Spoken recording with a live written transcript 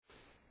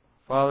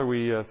Father,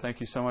 we thank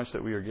you so much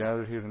that we are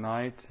gathered here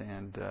tonight,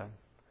 and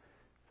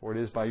for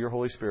it is by your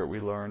Holy Spirit we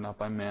learn, not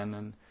by men,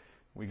 and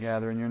we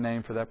gather in your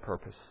name for that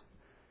purpose.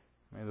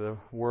 May the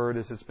Word,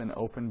 as it's been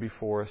opened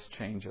before us,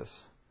 change us.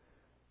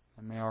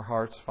 And may our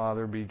hearts,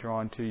 Father, be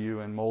drawn to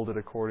you and molded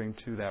according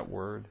to that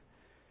Word.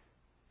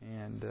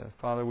 And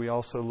Father, we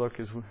also look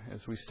as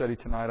we study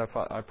tonight,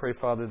 I pray,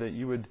 Father, that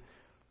you would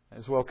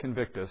as well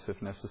convict us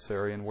if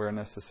necessary and where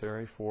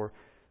necessary, for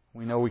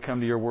we know we come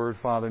to your Word,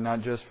 Father,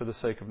 not just for the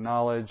sake of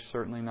knowledge,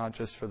 certainly not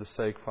just for the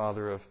sake,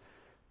 Father, of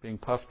being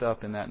puffed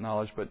up in that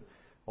knowledge, but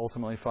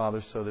ultimately,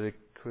 Father, so that it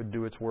could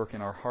do its work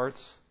in our hearts.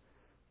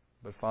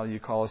 But, Father, you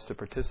call us to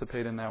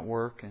participate in that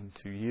work and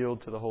to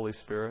yield to the Holy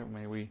Spirit.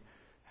 May we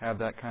have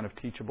that kind of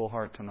teachable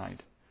heart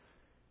tonight.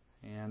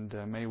 And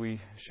may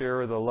we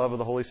share the love of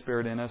the Holy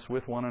Spirit in us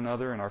with one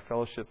another in our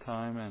fellowship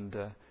time. And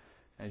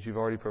as you've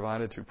already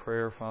provided through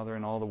prayer, Father,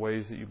 in all the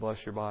ways that you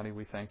bless your body,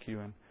 we thank you.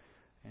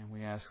 And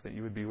we ask that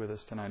you would be with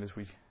us tonight as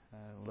we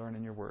learn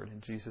in your Word. In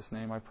Jesus'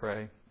 name I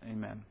pray.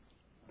 Amen.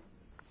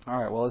 All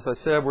right, well, as I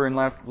said, we're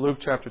in Luke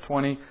chapter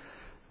 20.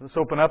 Let's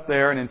open up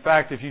there. And in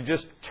fact, if you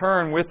just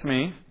turn with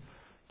me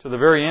to the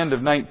very end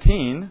of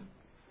 19,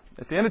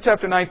 at the end of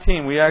chapter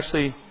 19, we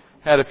actually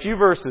had a few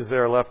verses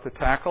there left to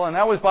tackle. And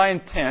that was by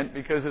intent,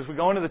 because as we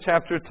go into the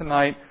chapter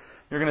tonight,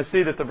 you're going to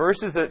see that the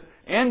verses that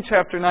end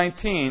chapter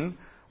 19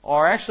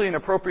 are actually an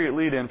appropriate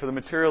lead-in for the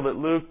material that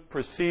Luke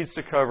proceeds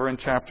to cover in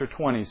chapter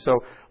 20.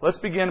 So let's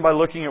begin by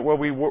looking at where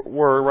we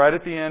were right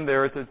at the end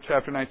there at the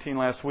chapter 19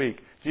 last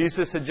week.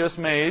 Jesus had just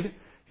made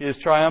his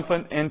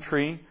triumphant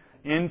entry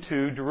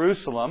into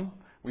Jerusalem.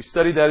 We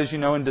studied that, as you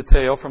know, in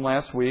detail from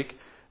last week.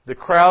 The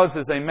crowds,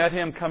 as they met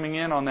him coming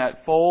in on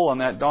that foal, on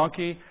that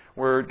donkey,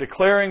 were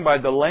declaring by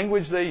the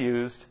language they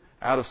used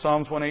out of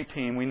Psalms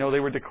 118, we know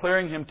they were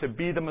declaring him to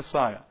be the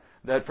Messiah.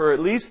 That for at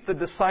least the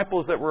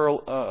disciples that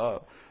were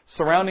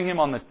surrounding him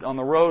on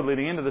the road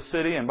leading into the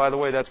city, and by the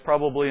way, that's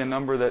probably a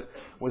number that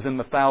was in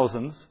the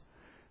thousands,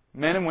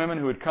 men and women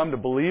who had come to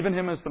believe in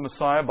him as the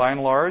Messiah by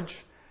and large,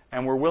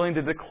 and were willing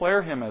to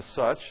declare him as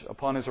such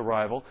upon his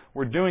arrival,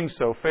 were doing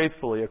so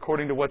faithfully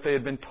according to what they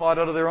had been taught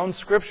out of their own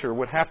Scripture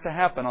would have to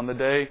happen on the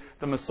day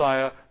the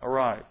Messiah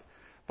arrived.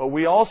 But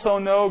we also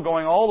know,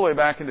 going all the way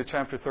back into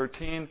chapter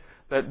 13,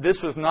 that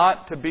this was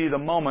not to be the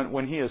moment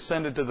when he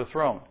ascended to the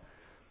throne.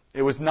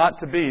 It was not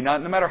to be. No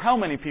matter how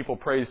many people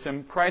praised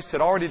him, Christ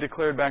had already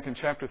declared back in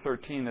chapter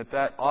 13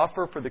 that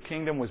offer for the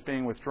kingdom was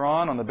being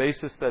withdrawn on the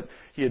basis that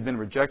he had been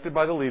rejected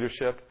by the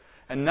leadership,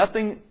 and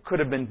nothing could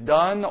have been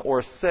done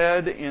or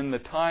said in the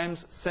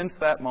times since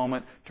that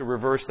moment to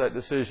reverse that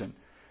decision.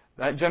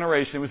 That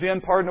generation, it was the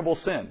unpardonable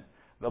sin.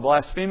 The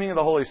blaspheming of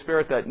the Holy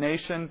Spirit, that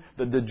nation,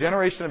 the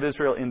generation of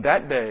Israel in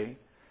that day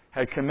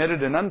had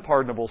committed an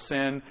unpardonable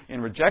sin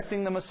in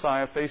rejecting the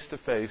Messiah face to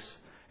face,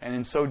 and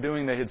in so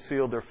doing they had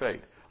sealed their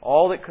fate.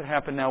 All that could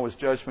happen now was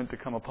judgment to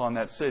come upon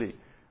that city,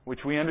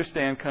 which we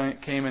understand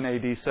came in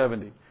AD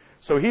 70.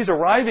 So he's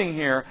arriving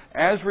here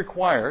as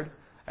required,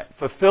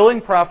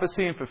 fulfilling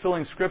prophecy and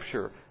fulfilling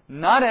Scripture,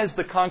 not as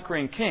the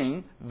conquering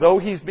king, though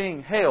he's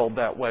being hailed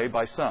that way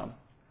by some.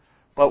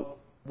 But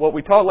what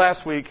we taught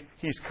last week,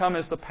 he's come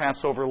as the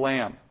Passover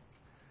lamb.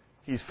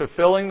 He's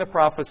fulfilling the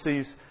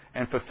prophecies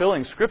and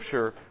fulfilling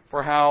Scripture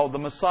for how the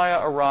Messiah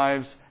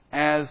arrives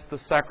as the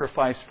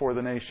sacrifice for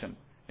the nation,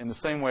 in the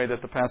same way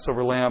that the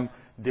Passover lamb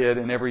did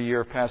in every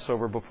year of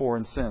Passover before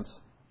and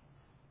since.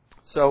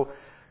 So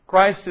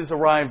Christ has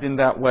arrived in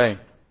that way.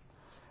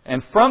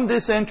 And from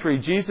this entry,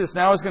 Jesus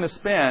now is going to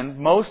spend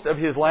most of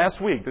his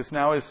last week. This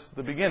now is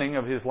the beginning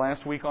of his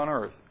last week on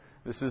earth.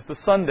 This is the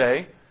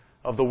Sunday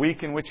of the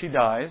week in which he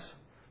dies.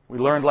 We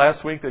learned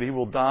last week that he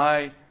will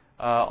die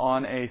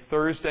on a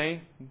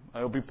Thursday.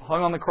 He'll be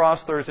hung on the cross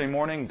Thursday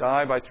morning,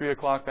 die by 3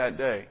 o'clock that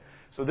day.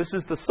 So this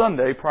is the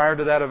Sunday prior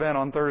to that event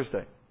on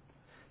Thursday.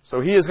 So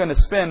he is going to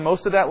spend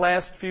most of that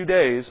last few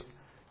days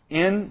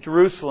in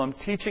Jerusalem,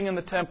 teaching in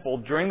the temple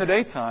during the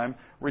daytime,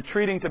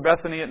 retreating to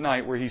Bethany at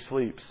night where he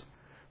sleeps.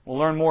 We'll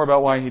learn more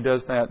about why he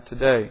does that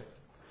today.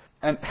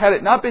 And had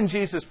it not been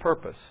Jesus'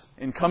 purpose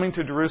in coming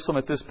to Jerusalem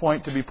at this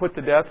point to be put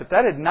to death, if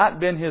that had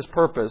not been his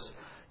purpose,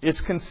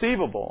 it's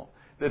conceivable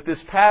that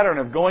this pattern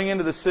of going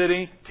into the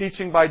city,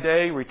 teaching by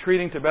day,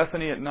 retreating to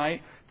Bethany at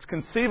night, it's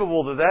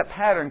conceivable that that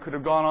pattern could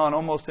have gone on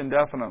almost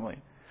indefinitely.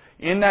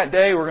 In that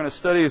day, we're going to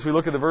study, as we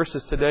look at the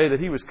verses today, that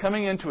he was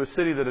coming into a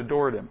city that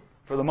adored him.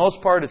 For the most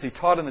part, as he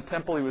taught in the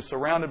temple, he was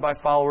surrounded by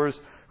followers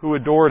who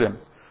adored him.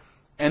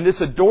 And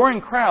this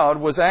adoring crowd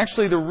was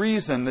actually the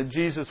reason that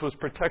Jesus was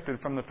protected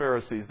from the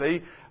Pharisees.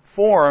 They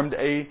formed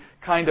a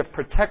kind of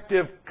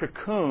protective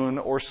cocoon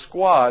or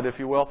squad, if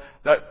you will,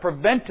 that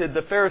prevented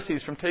the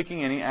Pharisees from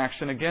taking any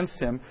action against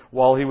him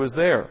while he was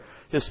there.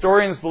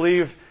 Historians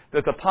believe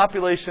that the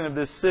population of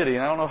this city,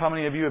 and I don't know how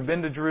many of you have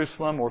been to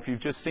Jerusalem or if you've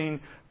just seen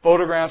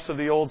photographs of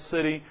the old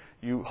city,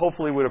 you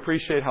hopefully would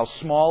appreciate how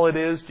small it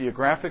is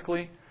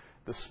geographically.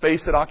 The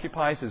space it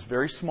occupies is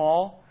very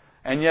small.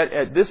 And yet,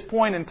 at this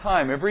point in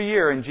time, every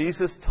year in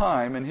Jesus'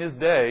 time, in His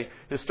day,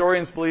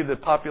 historians believe the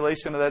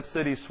population of that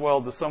city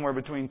swelled to somewhere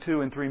between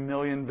 2 and 3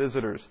 million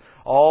visitors,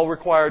 all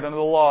required under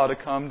the law to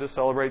come to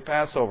celebrate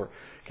Passover.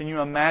 Can you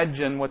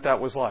imagine what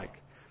that was like?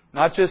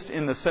 Not just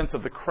in the sense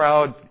of the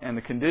crowd and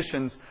the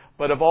conditions,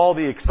 but of all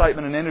the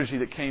excitement and energy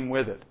that came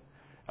with it.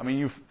 I mean,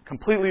 you've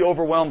completely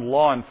overwhelmed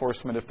law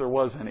enforcement, if there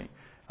was any.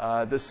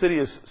 The city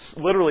is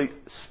literally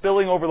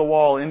spilling over the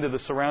wall into the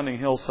surrounding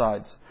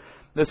hillsides.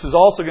 This is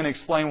also going to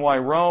explain why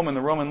Rome and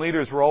the Roman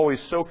leaders were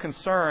always so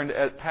concerned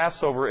at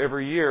Passover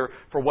every year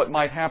for what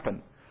might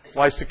happen.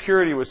 Why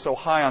security was so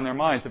high on their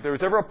minds. If there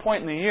was ever a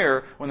point in the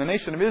year when the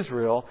nation of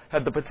Israel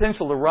had the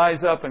potential to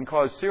rise up and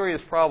cause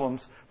serious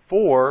problems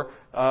for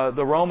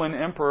the Roman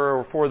emperor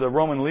or for the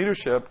Roman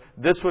leadership,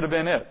 this would have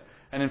been it.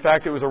 And in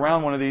fact, it was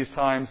around one of these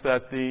times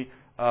that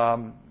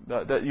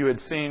that you had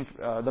seen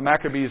the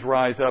Maccabees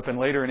rise up, and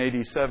later in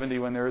AD 70,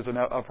 when there is an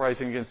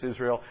uprising against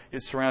Israel,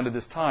 it surrounded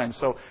this time.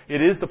 So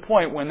it is the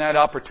point when that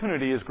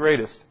opportunity is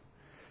greatest.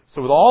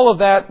 So with all of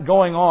that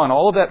going on,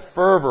 all of that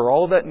fervor,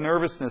 all of that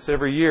nervousness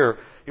every year,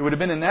 it would have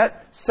been in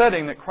that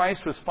setting that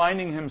Christ was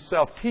finding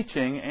Himself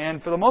teaching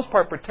and, for the most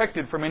part,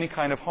 protected from any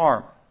kind of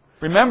harm.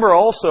 Remember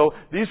also,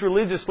 these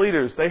religious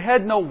leaders, they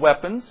had no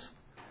weapons.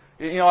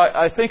 You know,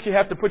 I think you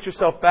have to put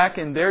yourself back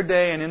in their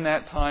day and in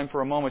that time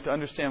for a moment to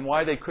understand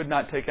why they could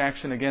not take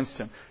action against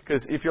Him.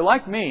 Because if you're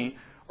like me,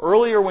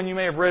 earlier when you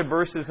may have read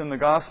verses in the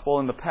Gospel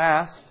in the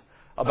past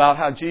about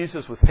how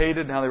Jesus was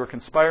hated and how they were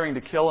conspiring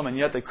to kill Him, and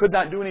yet they could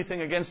not do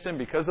anything against Him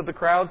because of the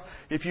crowds,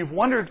 if you've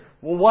wondered,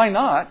 well, why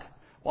not?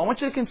 Well, I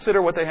want you to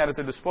consider what they had at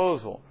their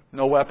disposal.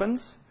 No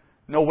weapons,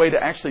 no way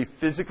to actually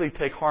physically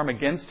take harm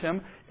against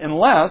Him,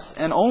 unless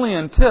and only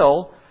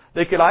until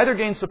they could either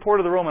gain support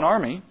of the Roman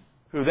army,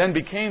 who then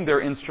became their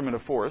instrument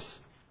of force,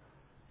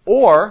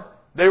 or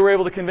they were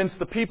able to convince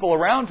the people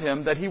around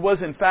Him that He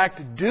was in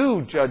fact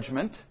due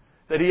judgment,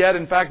 that He had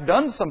in fact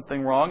done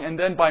something wrong, and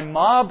then by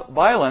mob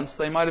violence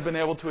they might have been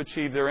able to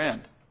achieve their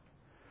end.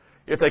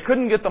 If they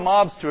couldn't get the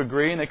mobs to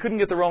agree, and they couldn't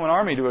get the Roman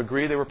army to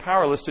agree, they were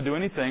powerless to do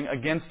anything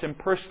against Him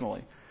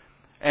personally.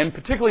 And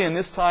particularly in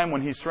this time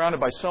when He's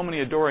surrounded by so many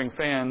adoring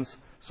fans,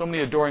 so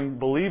many adoring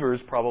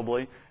believers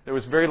probably, there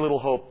was very little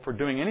hope for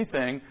doing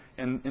anything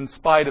in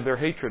spite of their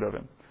hatred of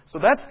Him. So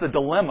that's the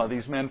dilemma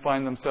these men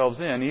find themselves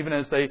in, even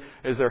as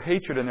their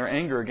hatred and their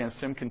anger against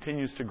Him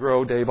continues to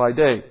grow day by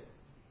day.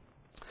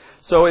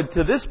 So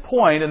to this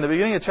point, in the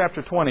beginning of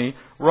chapter 20,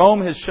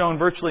 Rome has shown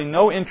virtually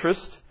no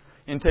interest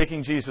in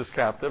taking Jesus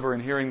captive or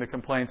in hearing the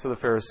complaints of the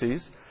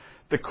Pharisees.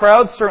 The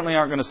crowds certainly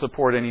aren't going to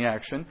support any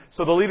action,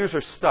 so the leaders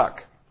are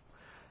stuck.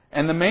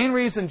 And the main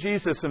reason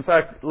Jesus, in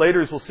fact,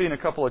 later as we'll see in a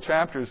couple of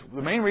chapters,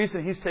 the main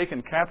reason He's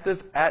taken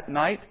captive at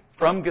night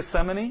from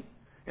Gethsemane,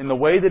 in the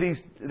way that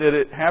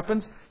it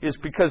happens, is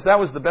because that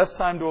was the best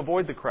time to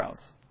avoid the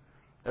crowds.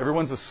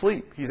 Everyone's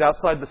asleep. He's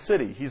outside the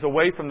city. He's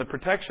away from the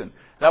protection.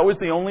 That was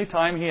the only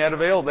time they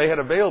had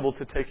available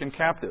to take Him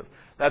captive.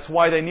 That's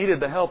why they needed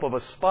the help of a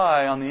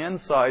spy on the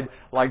inside,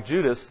 like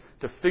Judas,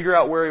 to figure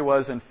out where He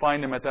was and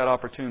find Him at that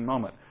opportune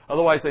moment.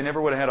 Otherwise, they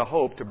never would have had a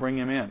hope to bring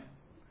Him in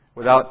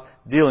without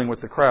dealing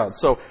with the crowd.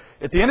 So,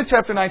 at the end of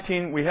chapter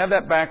 19, we have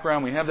that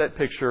background, we have that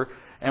picture,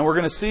 and we're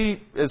going to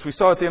see, as we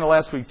saw at the end of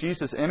last week,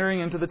 Jesus entering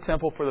into the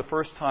temple for the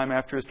first time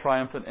after His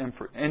triumphant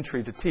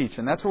entry to teach.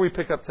 And that's where we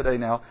pick up today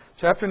now,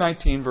 chapter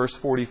 19, verse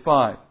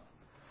 45.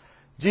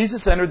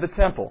 Jesus entered the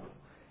temple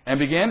and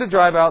began to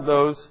drive out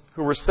those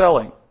who were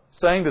selling,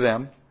 saying to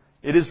them,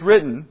 "It is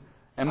written,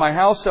 and my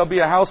house shall be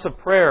a house of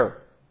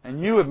prayer, and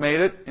you have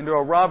made it into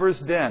a robber's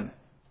den."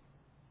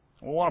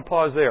 We'll want to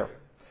pause there.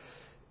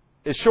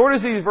 As short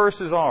as these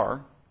verses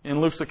are, in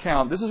Luke's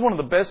account, this is one of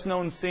the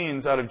best-known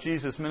scenes out of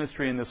Jesus'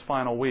 ministry in this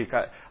final week.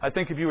 I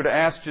think if you were to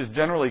ask just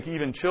generally,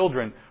 even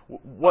children,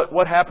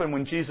 what happened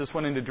when Jesus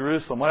went into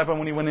Jerusalem? What happened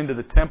when He went into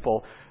the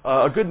temple?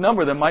 A good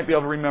number of them might be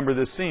able to remember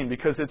this scene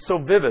because it's so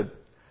vivid.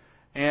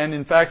 And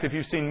in fact, if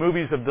you've seen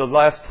movies of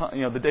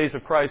the days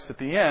of Christ at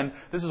the end,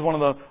 this is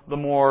one of the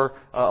more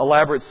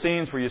elaborate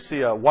scenes where you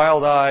see a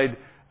wild-eyed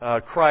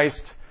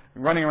Christ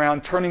running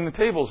around turning the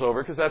tables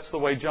over, because that's the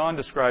way John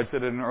describes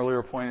it at an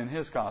earlier point in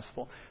his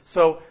gospel.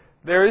 So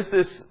there is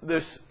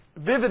this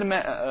vivid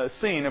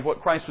scene of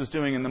what Christ was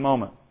doing in the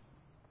moment.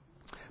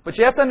 But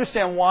you have to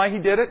understand why He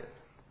did it,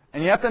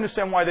 and you have to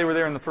understand why they were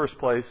there in the first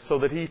place, so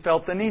that He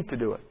felt the need to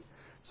do it.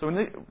 So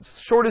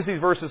short as these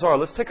verses are,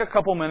 let's take a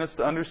couple minutes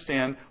to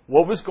understand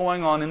what was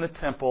going on in the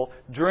temple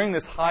during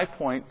this high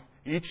point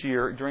each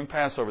year during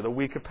Passover, the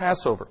week of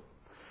Passover.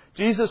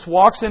 Jesus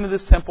walks into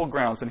this temple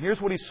grounds, and here's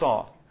what He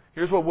saw.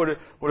 Here's what would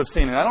have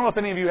seen. And I don't know if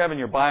any of you have in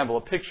your Bible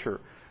a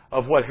picture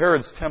of what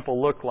Herod's temple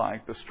looked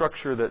like, the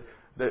structure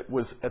that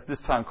was at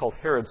this time called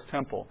Herod's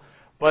temple.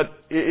 But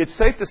it's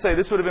safe to say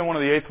this would have been one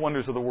of the eighth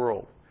wonders of the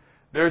world.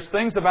 There's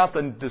things about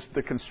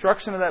the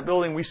construction of that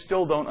building we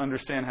still don't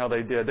understand how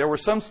they did. There were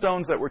some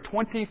stones that were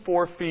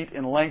 24 feet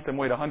in length and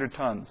weighed 100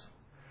 tons.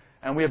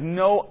 And we have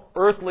no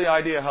earthly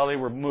idea how they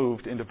were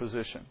moved into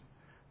position.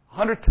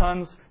 100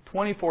 tons,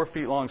 24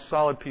 feet long,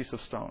 solid piece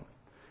of stone.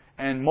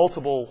 And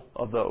multiple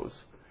of those.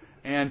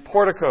 and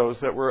porticos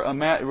that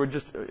were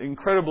just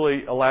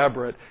incredibly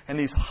elaborate, and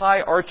these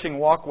high arching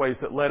walkways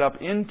that led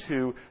up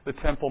into the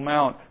Temple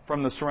Mount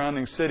from the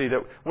surrounding city that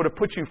would have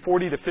put you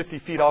 40 to 50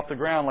 feet off the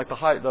ground like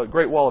the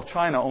Great Wall of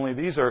China, only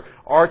these are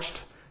arched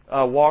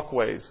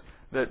walkways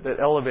that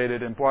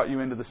elevated and brought you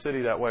into the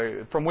city that way,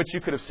 from which you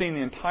could have seen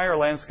the entire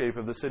landscape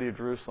of the city of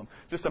Jerusalem.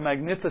 Just a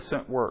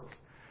magnificent work.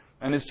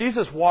 And as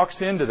Jesus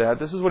walks into that,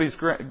 this is what he's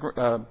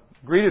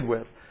greeted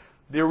with.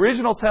 The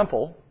original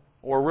temple,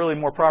 or really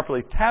more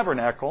properly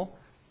tabernacle,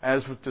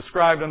 as was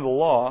described under the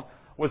law,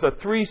 was a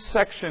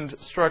three-sectioned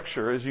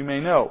structure, as you may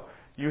know.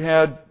 You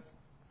had,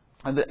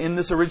 in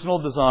this original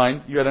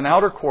design, you had an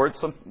outer court,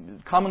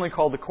 commonly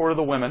called the Court of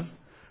the Women,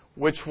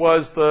 which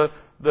was the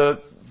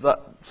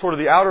sort of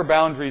the outer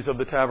boundaries of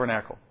the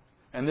tabernacle.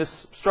 And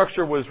this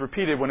structure was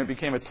repeated when it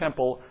became a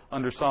temple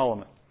under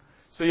Solomon.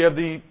 So you have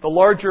the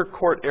larger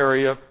court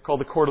area called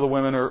the Court of the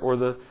Women, or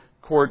the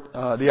court,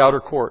 the outer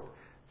court,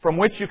 from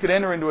which you could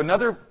enter into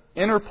another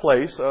inner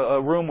place,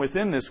 a room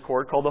within this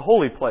court called the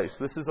Holy Place.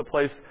 This is a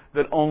place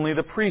that only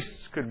the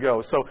priests could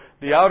go. So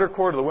the outer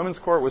court, or the women's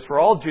court, was for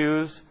all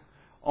Jews.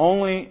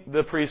 Only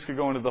the priests could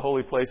go into the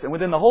Holy Place. And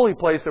within the Holy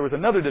Place, there was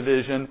another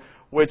division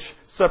which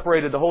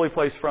separated the Holy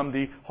Place from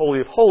the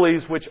Holy of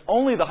Holies, which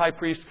only the high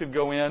priest could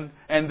go in,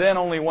 and then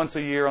only once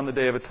a year on the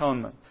Day of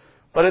Atonement.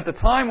 But at the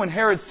time when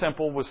Herod's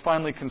temple was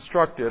finally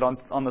constructed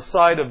on the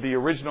site of the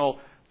original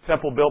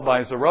temple built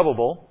by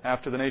Zerubbabel,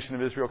 after the nation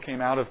of Israel came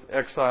out of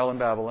exile in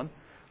Babylon,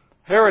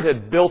 Herod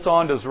had built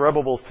onto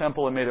Zerubbabel's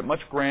temple and made it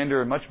much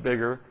grander and much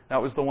bigger.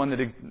 That was the one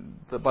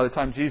that by the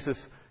time Jesus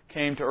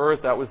came to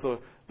earth, that was the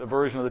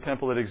version of the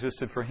temple that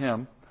existed for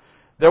him.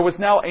 There was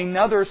now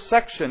another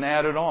section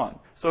added on.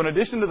 So in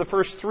addition to the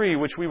first three,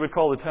 which we would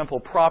call the temple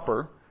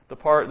proper,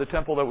 the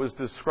temple that was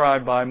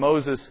described by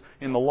Moses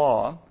in the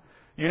law,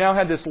 you now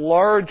had this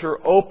larger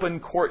open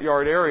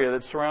courtyard area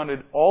that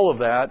surrounded all of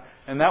that,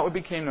 and that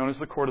became known as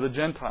the Court of the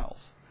Gentiles.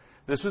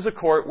 This was a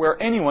court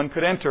where anyone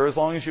could enter as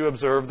long as you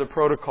observed the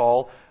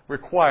protocol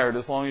required,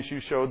 as long as you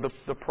showed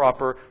the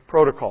proper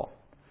protocol.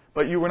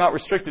 But you were not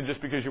restricted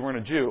just because you weren't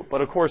a Jew.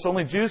 But of course,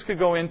 only Jews could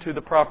go into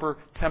the proper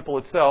temple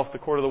itself, the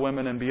Court of the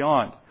Women and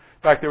beyond.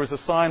 In fact, there was a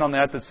sign on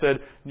that said,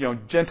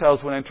 Gentiles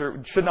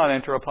should not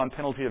enter upon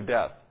penalty of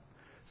death.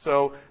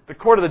 So the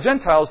Court of the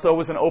Gentiles, though,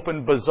 was an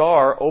open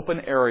bazaar, open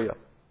area.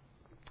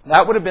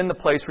 That would have been the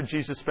place where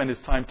Jesus spent his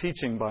time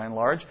teaching, by and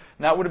large.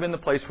 And that would have been the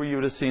place where you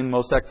would have seen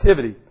most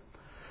activity.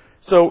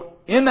 So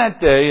in that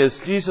day, as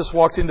Jesus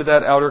walked into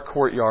that outer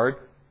courtyard,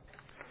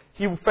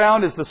 he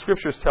found, as the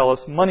Scriptures tell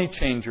us, money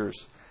changers.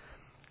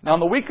 Now, in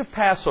the week of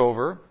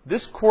Passover,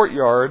 this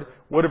courtyard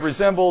would have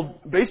resembled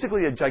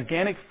basically a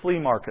gigantic flea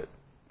market.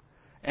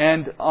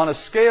 And on a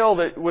scale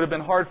that would have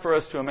been hard for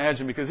us to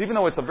imagine, because even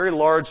though it's a very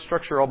large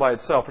structure all by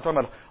itself, we're talking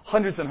about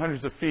hundreds and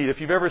hundreds of feet.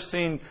 If you've ever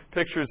seen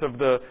pictures of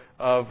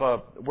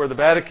where the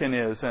Vatican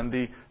is and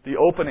the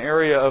open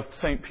area of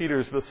St.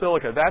 Peter's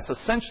Basilica, that's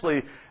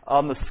essentially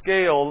on the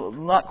scale,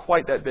 not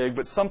quite that big,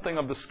 but something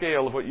of the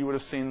scale of what you would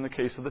have seen in the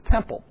case of the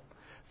temple.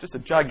 Just a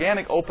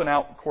gigantic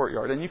open-out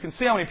courtyard. And you can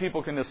see how many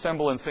people can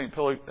assemble in St.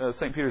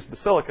 Peter's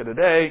Basilica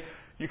today.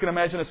 You can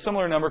imagine a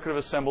similar number could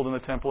have assembled in the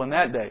temple in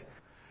that day.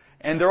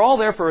 And they're all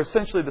there for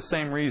essentially the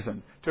same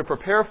reason, to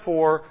prepare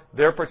for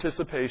their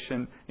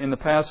participation in the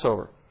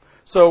Passover.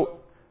 So,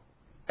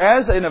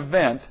 as an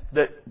event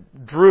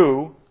that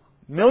drew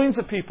millions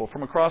of people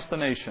from across the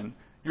nation,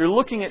 you're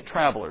looking at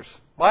travelers.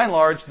 By and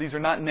large, these are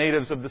not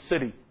natives of the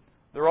city.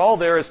 They're all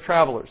there as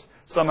travelers.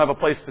 Some have a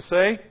place to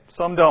stay,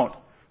 some don't.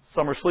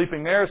 Some are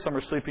sleeping there, some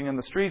are sleeping in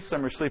the streets,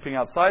 some are sleeping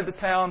outside the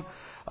town.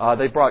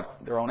 They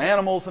brought their own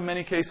animals in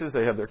many cases.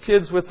 They have their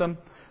kids with them.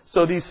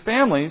 So these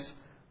families,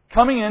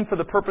 coming in for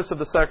the purpose of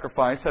the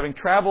sacrifice, having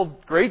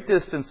traveled great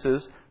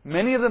distances,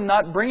 many of them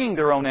not bringing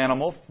their own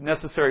animal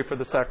necessary for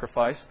the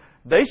sacrifice,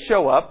 they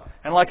show up,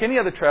 and like any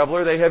other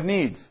traveler, they have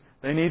needs.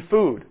 They need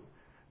food.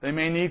 They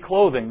may need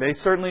clothing. They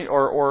certainly,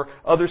 or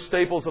other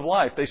staples of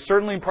life. They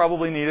certainly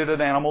probably needed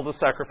an animal to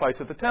sacrifice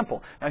at the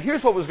temple. Now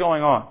here's what was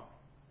going on.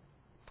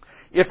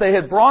 If they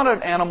had brought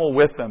an animal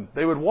with them,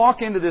 they would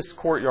walk into this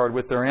courtyard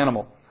with their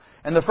animal.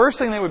 And the first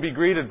thing they would be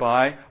greeted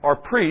by are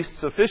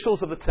priests,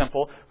 officials of the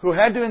temple, who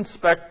had to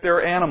inspect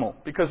their animal.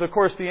 Because, of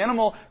course, the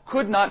animal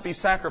could not be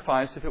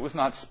sacrificed if it was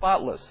not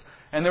spotless.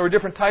 And there were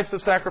different types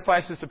of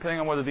sacrifices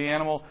depending on whether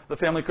the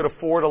family could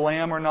afford a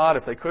lamb or not.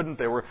 If they couldn't,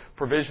 there were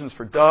provisions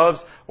for doves.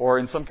 Or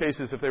in some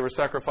cases, if they were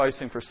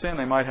sacrificing for sin,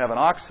 they might have an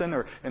oxen.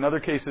 Or in other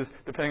cases,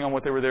 depending on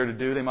what they were there to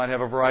do, they might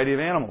have a variety of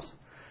animals.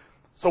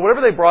 So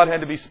whatever they brought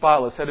had to be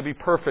spotless, had to be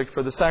perfect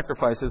for the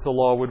sacrifices the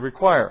law would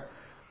require.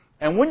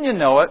 And wouldn't you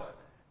know it,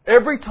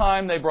 every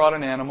time they brought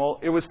an animal,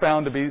 it was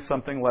found to be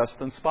something less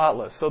than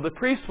spotless. So the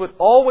priest would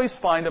always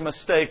find a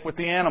mistake with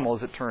the animal,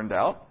 as it turned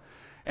out.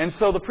 And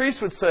so the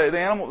priest would say,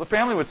 the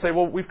family would say,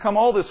 well, we've come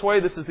all this way.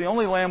 This is the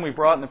only lamb we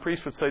brought. And the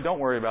priest would say, don't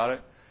worry about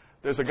it.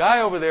 There's a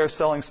guy over there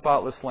selling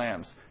spotless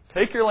lambs.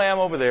 Take your lamb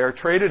over there,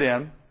 trade it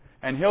in,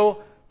 and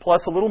he'll,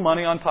 plus a little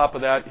money on top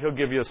of that, he'll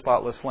give you a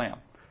spotless lamb.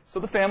 So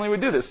the family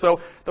would do this.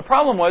 So the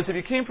problem was, if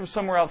you came from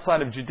somewhere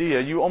outside of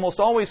Judea, you almost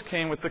always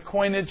came with the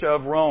coinage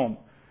of Rome,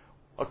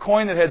 a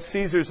coin that had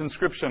Caesar's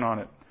inscription on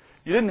it.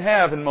 You didn't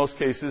have, in most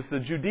cases, the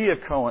Judea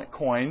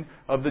coin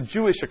of the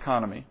Jewish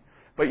economy.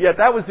 But yet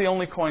that was the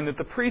only coin that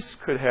the priests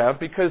could have,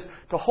 because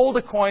to hold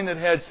a coin that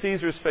had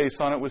Caesar's face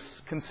on it was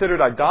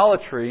considered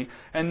idolatry,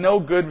 and no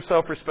good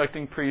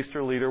self-respecting priest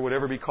or leader would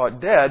ever be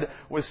caught dead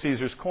with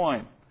Caesar's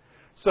coin.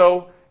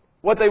 So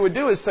what they would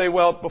do is say,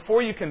 well,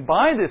 before you can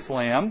buy this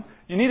lamb,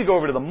 you need to go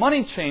over to the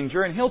money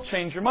changer and he'll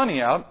change your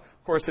money out.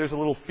 Of course, there's a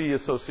little fee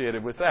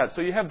associated with that.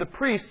 So you have the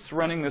priests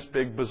running this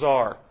big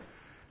bazaar.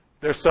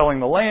 They're selling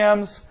the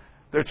lambs,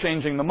 they're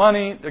changing the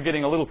money, they're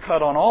getting a little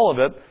cut on all of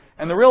it.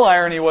 And the real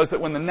irony was that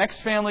when the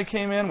next family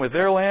came in with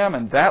their lamb,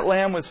 and that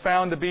lamb was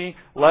found to be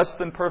less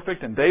than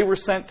perfect, and they were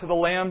sent to the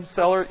lamb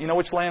seller, you know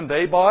which lamb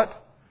they bought?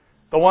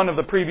 The one of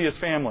the previous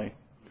family.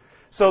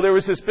 So there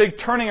was this big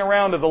turning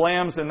around of the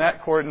lambs in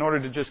that court in order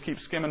to just keep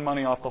skimming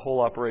money off the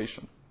whole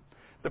operation.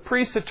 The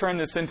priests had turned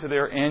this into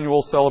their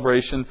annual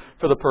celebration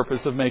for the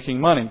purpose of making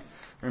money.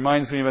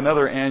 Reminds me of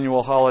another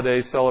annual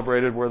holiday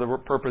celebrated where the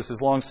purpose is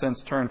long since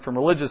turned from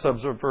religious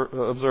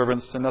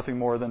observance to nothing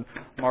more than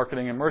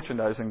marketing and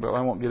merchandising, but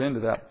I won't get into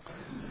that.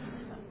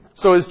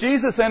 So as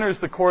Jesus enters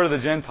the court of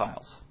the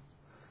Gentiles,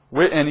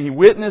 and he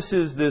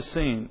witnesses this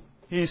scene,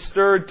 he's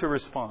stirred to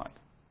respond.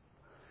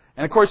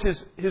 And of course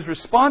his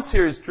response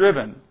here is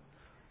driven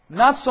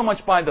not so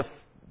much by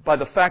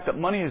the fact that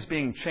money is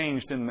being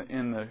changed in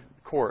the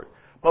court,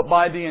 but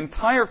by the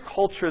entire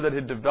culture that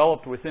had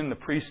developed within the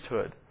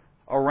priesthood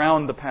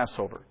around the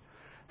Passover.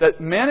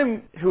 That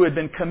men who had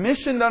been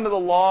commissioned under the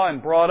law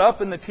and brought up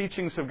in the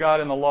teachings of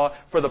God in the law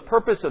for the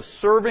purpose of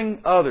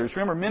serving others.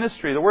 Remember,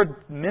 ministry, the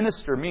word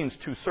minister means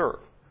to serve.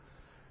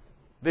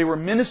 They were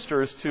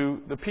ministers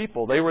to the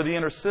people. They were the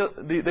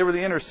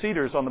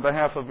interceders on the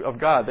behalf of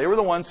God. They were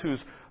the ones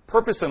whose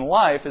purpose in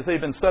life, as they've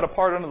been set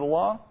apart under the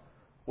law,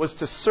 was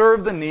to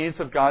serve the needs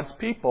of God's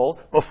people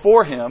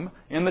before Him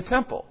in the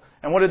temple.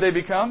 And what did they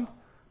become?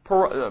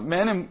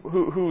 Men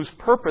whose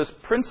purpose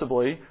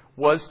principally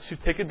was to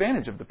take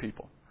advantage of the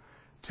people,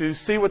 to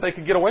see what they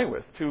could get away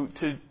with, to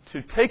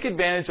take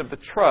advantage of the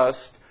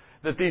trust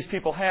that these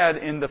people had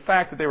in the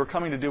fact that they were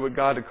coming to do what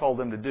God had called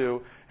them to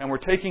do, and were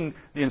taking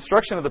the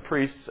instruction of the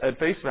priests at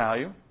face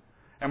value,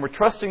 and were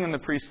trusting in the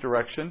priest's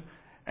direction,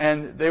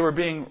 and they were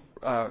being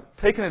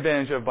taken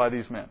advantage of by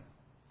these men.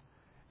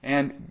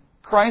 And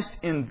Christ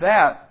in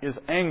that is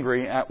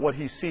angry at what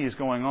he sees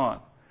going on.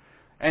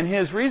 And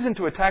his reason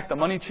to attack the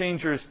money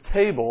changer's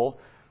table,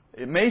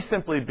 it may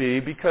simply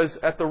be because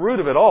at the root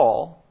of it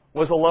all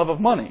was a love of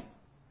money,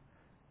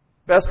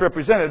 best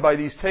represented by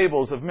these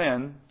tables of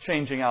men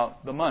changing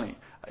out the money.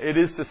 It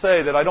is to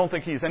say that I don't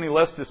think he's any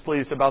less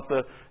displeased about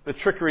the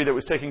trickery that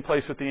was taking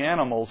place with the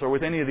animals or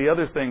with any of the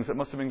other things that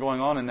must have been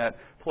going on in that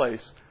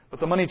place.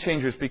 But the money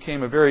changers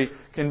became a very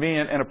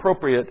convenient and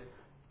appropriate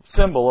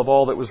symbol of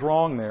all that was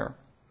wrong there.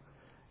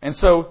 And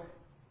so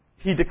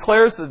he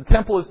declares that the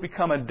temple has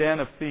become a den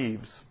of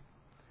thieves.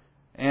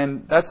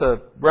 And that's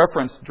a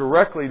reference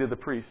directly to the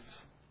priests.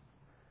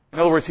 In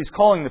other words, he's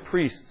calling the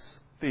priests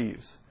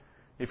thieves.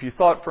 If you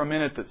thought for a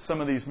minute that some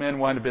of these men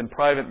might have been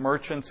private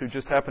merchants who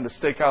just happened to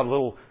stake out a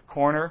little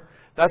corner,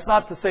 that's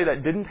not to say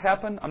that didn't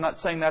happen. I'm not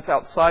saying that's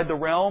outside the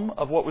realm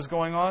of what was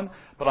going on.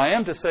 But I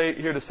am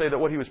here to say that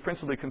what he was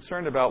principally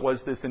concerned about was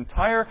this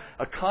entire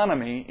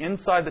economy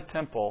inside the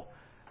temple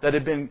that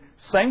had been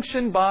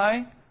sanctioned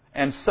by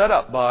and set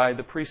up by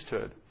the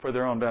priesthood for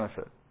their own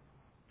benefit.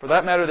 For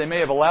that matter, they may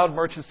have allowed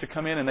merchants to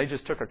come in and they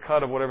just took a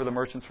cut of whatever the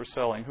merchants were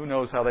selling. Who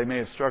knows how they may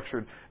have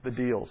structured the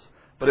deals.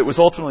 But it was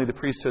ultimately the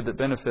priesthood that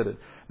benefited.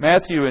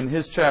 Matthew, in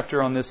his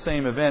chapter on this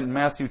same event, in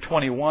Matthew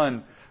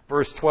 21,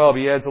 verse 12,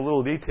 he adds a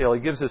little detail. He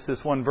gives us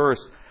this one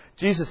verse.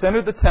 Jesus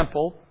entered the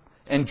temple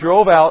and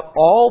drove out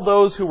all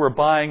those who were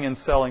buying and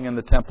selling in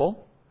the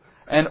temple,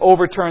 and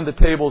overturned the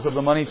tables of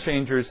the money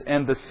changers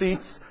and the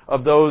seats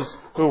of those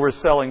who were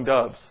selling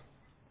doves.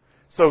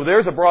 So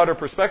there's a broader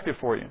perspective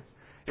for you.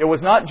 It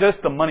was not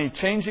just the money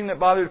changing that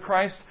bothered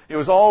Christ. It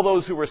was all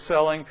those who were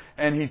selling,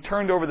 and he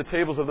turned over the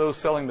tables of those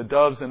selling the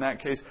doves in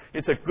that case.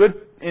 It's a good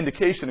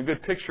indication, a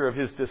good picture of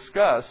his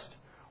disgust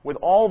with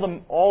all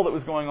that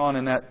was going on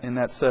in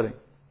that setting.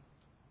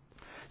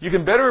 You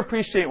can better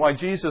appreciate why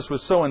Jesus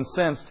was so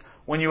incensed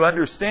when you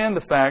understand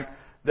the fact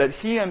that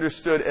he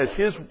understood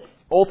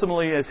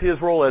ultimately as his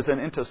role as an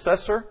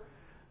intercessor.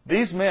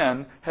 These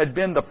men had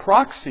been the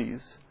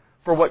proxies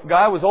for what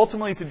God was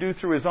ultimately to do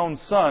through His own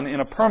Son in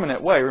a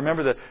permanent way.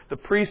 Remember that the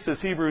priests, as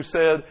Hebrews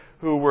said,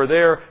 who were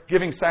there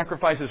giving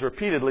sacrifices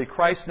repeatedly,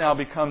 Christ now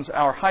becomes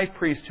our high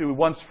priest who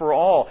once for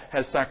all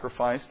has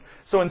sacrificed.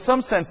 So in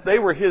some sense, they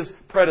were His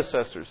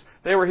predecessors.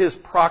 They were His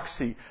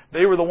proxy.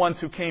 They were the ones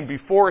who came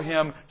before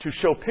Him to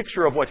show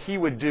picture of what He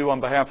would do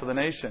on behalf of the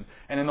nation.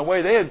 And in the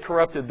way they had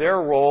corrupted their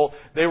role,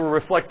 they were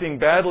reflecting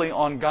badly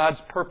on God's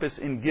purpose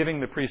in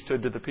giving the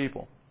priesthood to the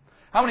people.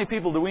 How many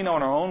people do we know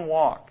in our own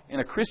walk,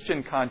 in a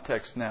Christian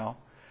context now,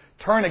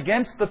 turn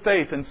against the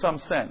faith in some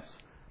sense?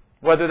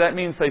 Whether that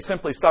means they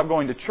simply stop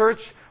going to church,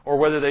 or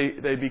whether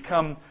they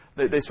become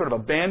they sort of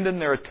abandon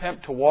their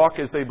attempt to walk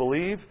as they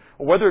believe,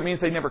 or whether it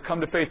means they never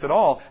come to faith at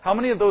all, how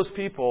many of those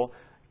people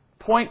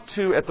point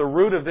to, at the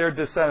root of their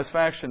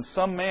dissatisfaction,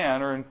 some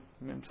man, or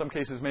in some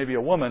cases maybe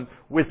a woman,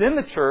 within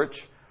the church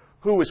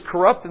who was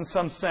corrupt in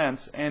some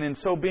sense, and in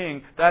so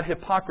being, that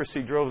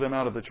hypocrisy drove them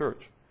out of the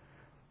church.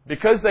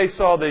 Because they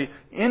saw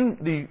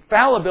the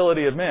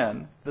fallibility of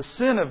men, the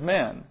sin of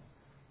men,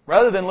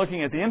 rather than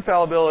looking at the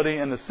infallibility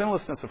and the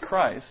sinlessness of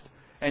Christ,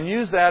 and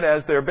use that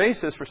as their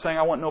basis for saying,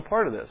 I want no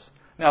part of this.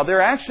 Now,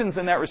 their actions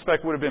in that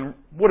respect would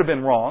have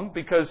been wrong,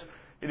 because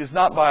it is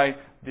not by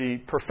the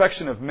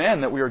perfection of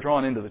men that we are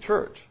drawn into the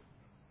church.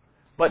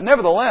 But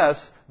nevertheless,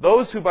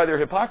 those who by their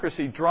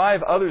hypocrisy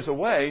drive others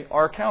away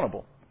are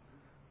accountable.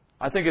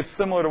 I think it's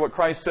similar to what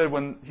Christ said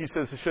when He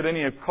says, should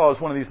any cause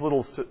one of these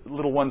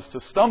little ones to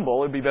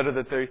stumble, it'd be better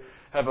that they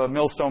have a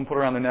millstone put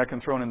around their neck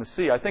and thrown in the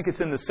sea. I think it's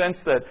in the sense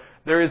that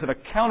there is an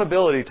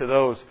accountability to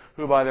those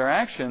who by their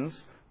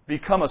actions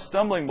become a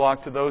stumbling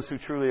block to those who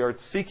truly are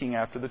seeking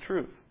after the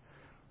truth.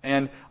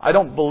 And I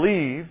don't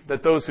believe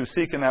that those who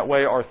seek in that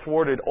way are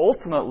thwarted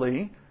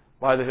ultimately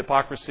by the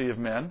hypocrisy of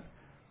men,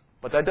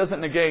 but that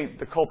doesn't negate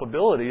the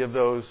culpability of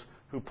those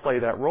who play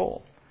that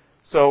role.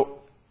 So,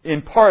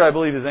 in part, I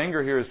believe His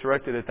anger here is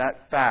directed at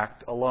that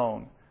fact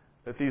alone,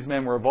 that these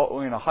men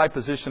were in a high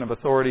position of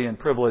authority and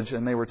privilege,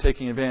 and they were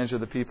taking advantage of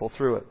the people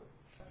through it.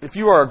 If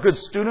you are a good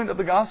student of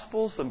the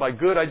Gospels, and by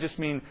good I just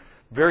mean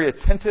very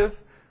attentive,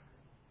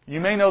 you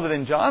may know that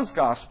in John's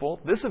Gospel,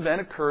 this event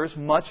occurs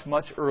much,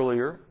 much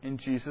earlier in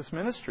Jesus'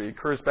 ministry. It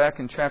occurs back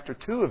in chapter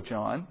 2 of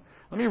John.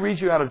 Let me read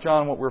you out of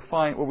John what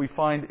we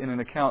find in an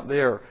account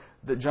there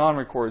that John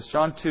records.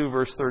 John 2,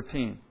 verse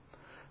 13.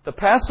 The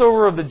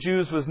Passover of the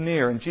Jews was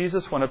near, and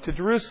Jesus went up to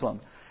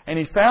Jerusalem. And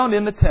He found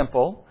in the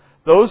temple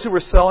those who were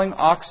selling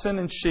oxen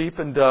and sheep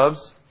and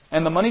doves,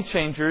 and the money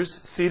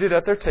changers seated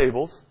at their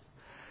tables.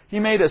 He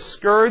made a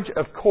scourge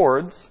of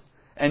cords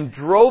and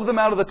drove them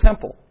out of the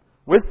temple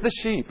with the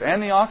sheep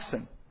and the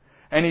oxen.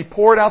 And He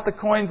poured out the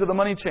coins of the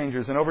money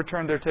changers and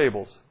overturned their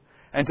tables.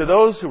 And to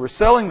those who were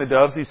selling the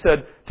doves, He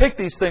said, take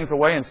these things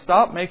away and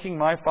stop making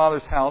my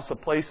Father's house a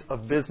place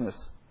of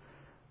business.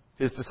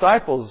 His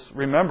disciples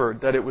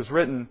remembered that it was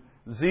written,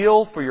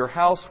 zeal for your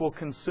house will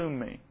consume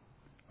me.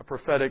 A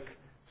prophetic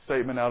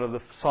statement out of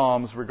the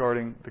Psalms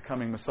regarding the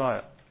coming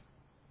Messiah.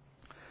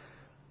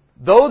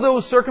 Though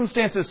those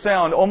circumstances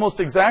sound almost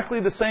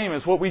exactly the same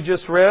as what we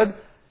just read,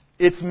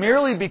 it's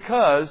merely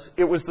because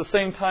it was the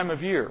same time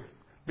of year.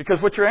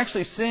 Because what you're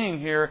actually seeing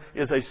here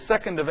is a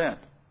second event.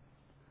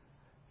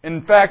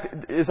 In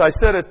fact, as I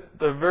said at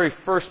the very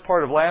first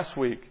part of last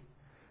week,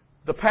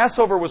 the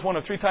Passover was one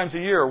of 3 times a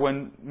year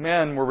when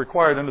men were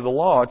required under the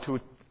law to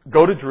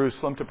go to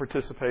Jerusalem to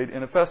participate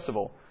in a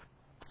festival.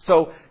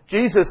 So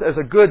Jesus, as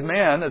a good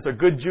man, as a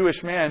good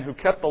Jewish man who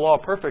kept the law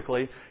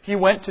perfectly, He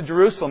went to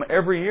Jerusalem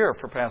every year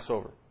for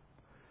Passover.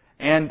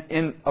 And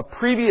in a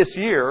previous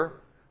year,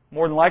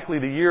 more than likely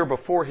the year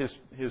before his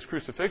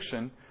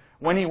crucifixion,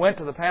 when He went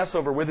to the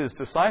Passover with His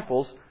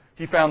disciples,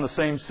 He found the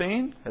same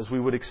scene as we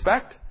would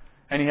expect,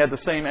 and He had the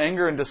same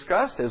anger and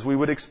disgust as we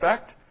would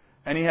expect,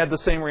 and He had the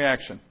same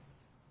reaction.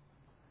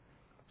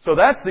 So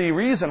that's the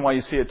reason why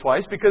you see it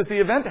twice, because the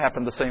event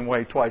happened the same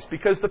way twice,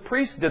 because the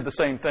priest did the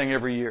same thing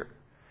every year,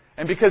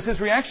 and because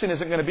His reaction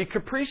isn't going to be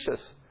capricious.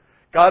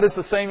 God is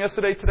the same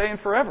yesterday, today, and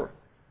forever.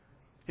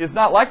 He is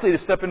not likely to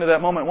step into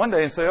that moment one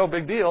day and say, oh,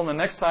 big deal, and the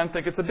next time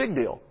think it's a big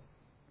deal.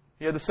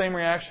 He had the same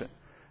reaction.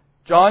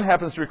 John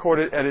happens to record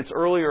it at its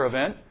earlier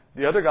event.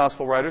 The other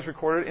Gospel writers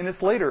record it in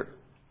its later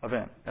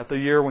event, at the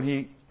year when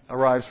He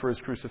arrives for His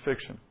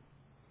crucifixion.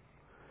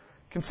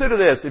 Consider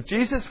this. If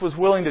Jesus was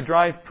willing to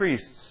drive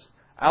priests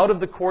out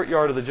of the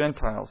courtyard of the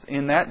Gentiles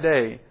in that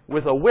day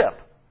with a whip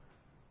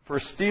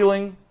for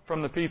stealing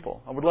from the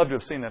people. I would love to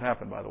have seen that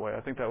happen, by the way. I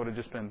think that would have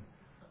just been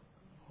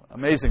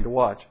amazing to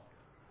watch.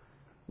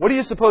 What do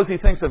you suppose He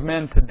thinks of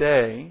men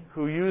today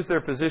who use their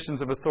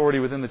positions of authority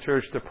within the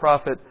church to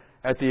profit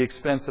at the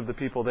expense of the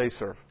people they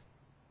serve?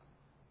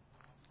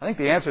 I think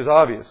the answer is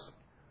obvious.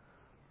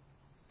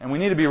 And we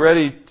need to be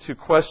ready to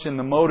question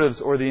the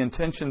motives or the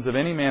intentions of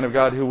any man of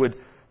God who would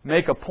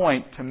make a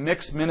point to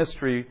mix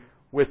ministry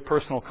with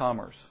personal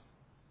commerce.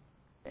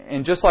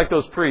 And just like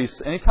those priests,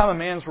 anytime a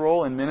man's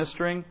role in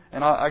ministering,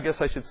 and I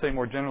guess I should say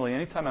more generally,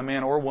 anytime a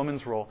man or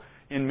woman's role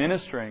in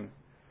ministering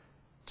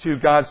to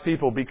God's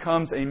people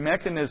becomes a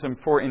mechanism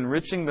for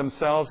enriching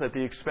themselves at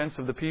the expense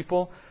of the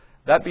people,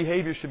 that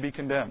behavior should be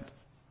condemned.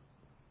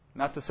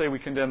 Not to say we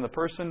condemn the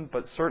person,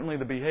 but certainly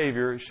the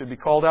behavior should be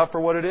called out for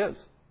what it is,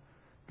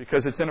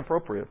 because it's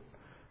inappropriate.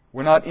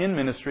 We're not in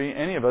ministry,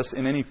 any of us,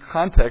 in any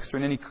context or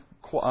in any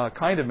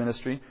kind of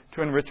ministry,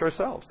 to enrich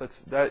ourselves.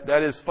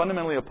 That is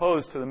fundamentally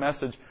opposed to the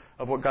message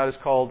of what God has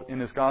called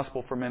in His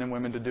gospel for men and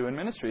women to do in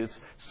ministry. It's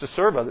to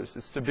serve others.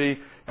 It's to be,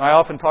 I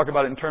often talk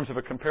about it in terms of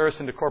a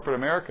comparison to corporate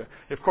America.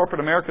 If corporate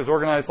America is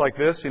organized like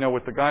this,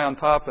 with the guy on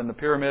top and the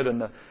pyramid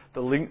and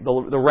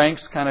the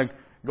ranks kind of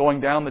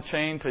going down the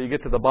chain till you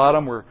get to the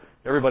bottom where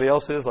everybody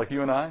else is, like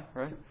you and I,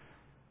 right?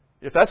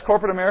 If that's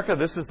corporate America,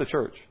 this is the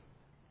church.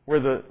 where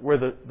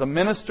the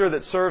minister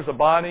that serves a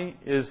body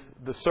is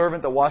the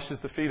servant that washes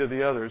the feet of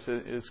the others,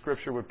 as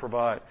Scripture would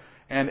provide.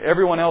 And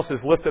everyone else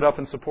is lifted up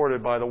and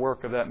supported by the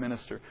work of that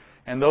minister.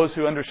 And those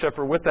who under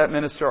shepherd with that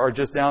minister are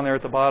just down there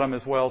at the bottom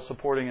as well,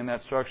 supporting in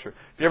that structure.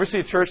 If you ever see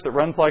a church that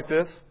runs like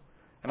this,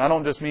 and I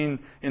don't just mean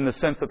in the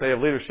sense that they have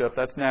leadership,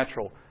 that's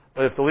natural.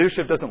 But if the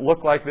leadership doesn't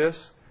look like this,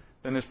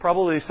 then there's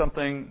probably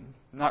something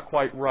not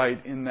quite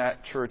right in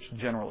that church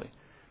generally.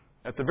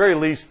 At the very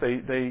least,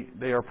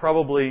 they are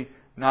probably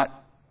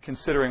not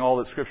considering all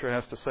that Scripture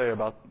has to say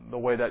about the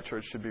way that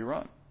church should be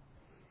run.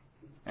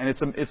 And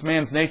it's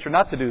man's nature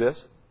not to do this.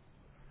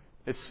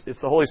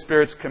 It's the Holy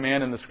Spirit's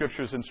command and the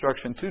Scripture's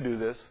instruction to do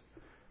this.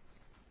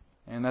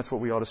 And that's what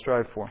we ought to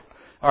strive for.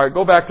 All right,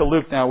 go back to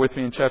Luke now with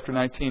me in chapter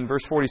 19.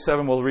 Verse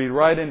 47, we'll read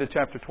right into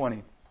chapter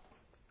 20.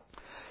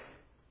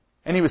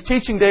 And he was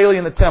teaching daily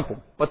in the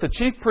temple, but the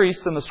chief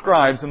priests and the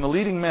scribes and the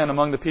leading men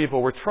among the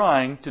people were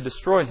trying to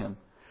destroy him.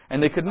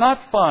 And they could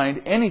not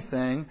find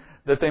anything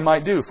that they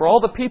might do, for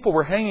all the people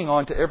were hanging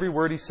on to every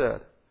word he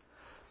said.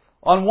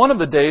 On one of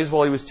the days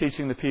while he was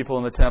teaching the people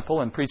in the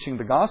temple and preaching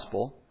the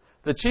gospel,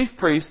 the chief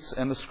priests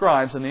and the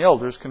scribes and the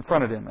elders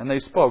confronted him, and they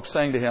spoke,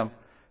 saying to him,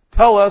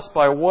 "Tell us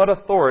by what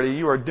authority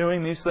you are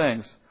doing these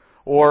things,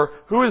 or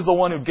who is the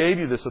one who gave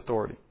you this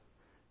authority?"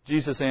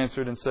 Jesus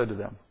answered and said to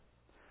them,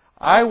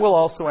 "I will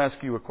also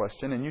ask you a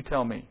question, and you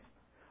tell me.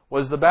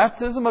 Was the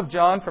baptism of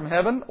John from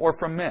heaven or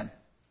from men?"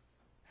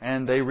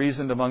 And they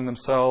reasoned among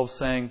themselves,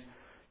 saying,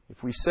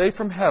 "If we say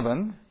from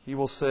heaven, he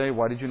will say,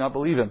 'Why did you not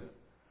believe him?'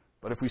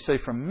 But if we say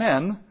from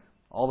men,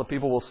 all the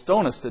people will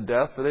stone us to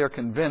death, for they are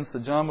convinced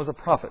that John was a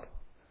prophet."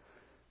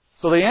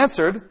 So they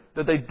answered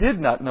that they did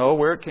not know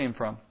where it came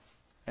from.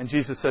 And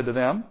Jesus said to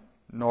them,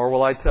 "Nor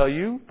will I tell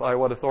you by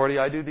what authority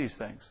I do these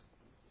things."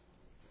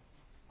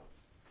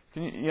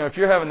 Can you, if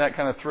you're having that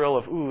kind of thrill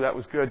of, "Ooh, that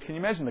was good," can you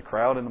imagine the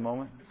crowd in the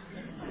moment?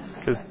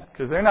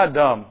 Because they're not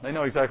dumb. They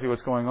know exactly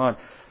what's going on.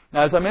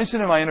 Now, as I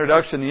mentioned in my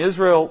introduction, the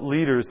Israel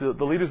leaders, the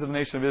leaders of the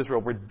nation of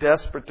Israel, were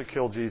desperate to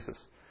kill Jesus.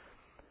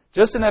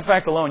 Just in that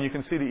fact alone, you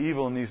can see the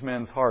evil in these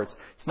men's hearts.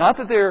 It's not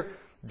that they're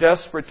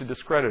desperate to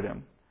discredit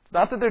him. It's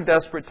not that they're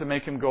desperate to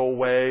make him go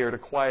away or to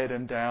quiet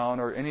him down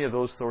or any of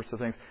those sorts of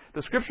things.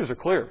 The Scriptures are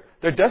clear.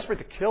 They're desperate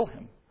to kill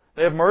him.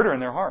 They have murder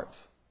in their hearts.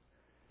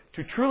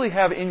 To truly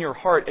have in your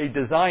heart a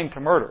design to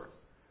murder,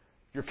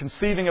 you're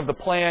conceiving of the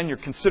plan, you're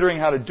considering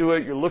how to do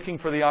it, you're looking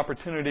for the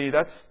opportunity.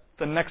 That's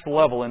the next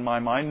level in my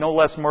mind. No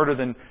less murder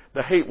than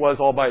the hate was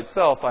all by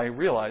itself, I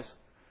realize.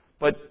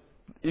 But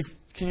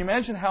can you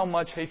imagine how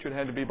much hatred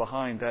had to be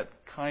behind that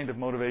kind of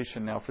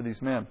motivation now for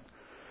these men?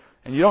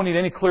 And you don't need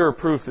any clearer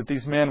proof that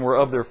these men were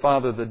of their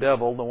father, the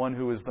devil, the one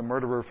who was the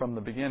murderer from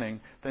the beginning,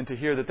 than to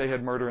hear that they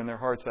had murder in their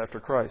hearts after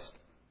Christ.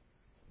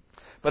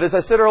 But as I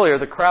said earlier,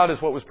 the crowd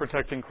is what was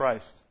protecting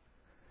Christ.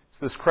 It's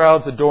this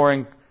crowd's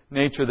adoring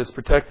nature that's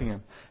protecting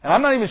him. And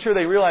I'm not even sure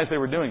they realized they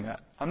were doing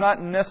that. I'm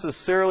not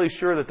necessarily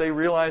sure that they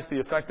realized the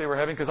effect they were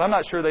having, because I'm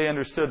not sure they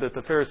understood that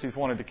the Pharisees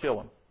wanted to kill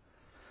him.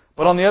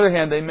 But on the other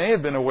hand, they may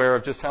have been aware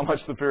of just how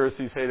much the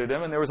Pharisees hated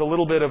him, and there was a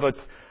little bit of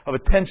a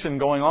tension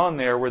going on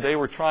there where they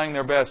were trying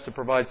their best to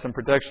provide some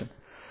protection.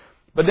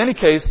 But in any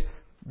case,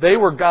 they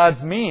were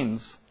God's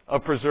means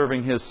of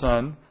preserving His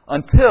Son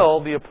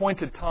until the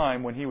appointed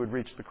time when He would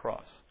reach the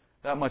cross.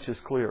 That much is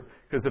clear.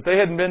 Because if they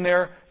hadn't been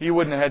there, He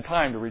wouldn't have had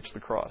time to reach the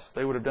cross.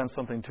 They would have done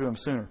something to Him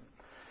sooner.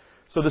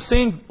 So the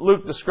scene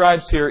Luke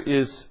describes here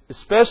is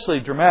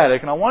especially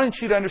dramatic, and I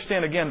want you to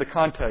understand again the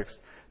context.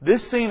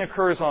 This scene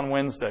occurs on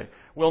Wednesday.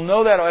 We'll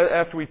know that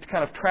after we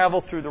kind of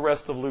travel through the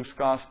rest of Luke's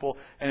Gospel,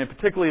 and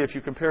particularly if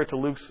you compare it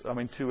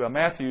to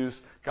Matthew's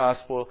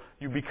Gospel,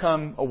 you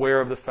become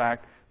aware of the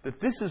fact that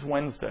this is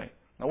Wednesday.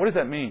 Now, what does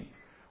that mean?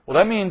 Well,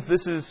 that means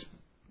this is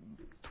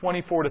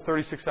 24 to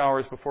 36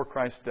 hours before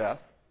Christ's death.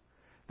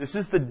 This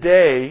is the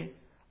day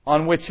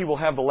on which He will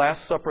have the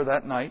Last Supper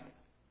that night.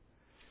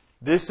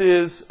 This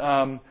is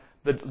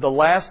the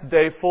last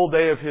day, full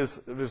day of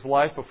his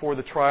life before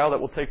the trial that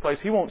will take place.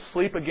 He won't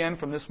sleep again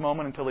from this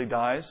moment until He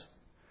dies,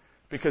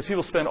 because He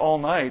will spend all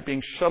night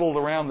being shuttled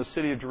around the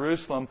city of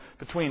Jerusalem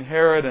between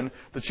Herod and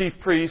the chief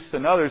priests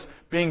and others,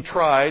 being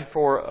tried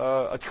for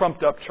a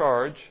trumped-up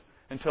charge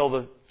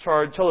until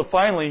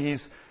finally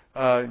he's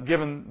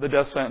given the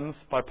death sentence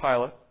by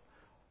Pilate.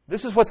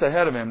 This is what's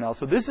ahead of Him now.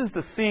 So this is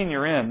the scene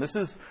you're in.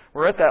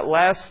 We're at that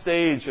last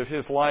stage of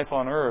His life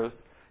on earth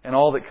and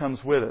all that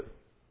comes with it.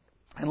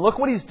 And look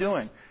what He's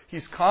doing.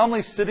 He's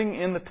calmly sitting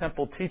in the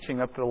temple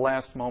teaching up to the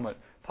last moment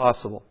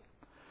possible.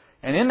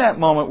 And in that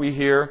moment we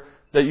hear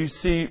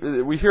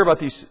about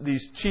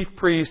these chief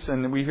priests,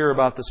 and we hear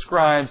about the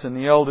scribes and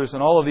the elders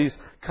and all of these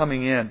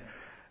coming in.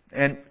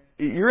 And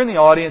you're in the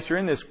audience, you're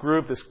in this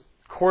group, this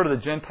court of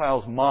the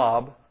Gentiles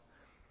mob.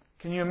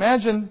 Can you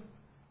imagine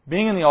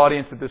being in the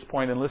audience at this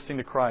point and listening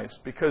to Christ?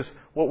 Because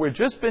what we've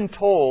just been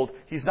told,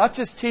 He's not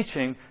just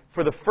teaching.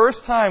 For the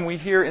first time we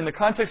hear, in the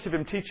context of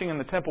Him teaching in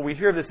the temple, we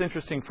hear this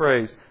interesting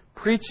phrase,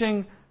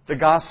 preaching the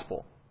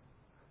gospel.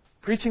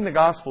 Preaching the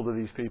gospel to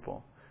these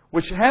people.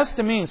 Which has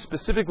to mean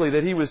specifically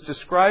that He was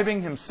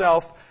describing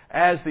Himself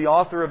as the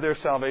author of their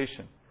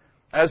salvation,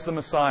 as the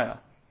Messiah.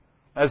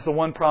 as the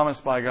one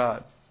promised by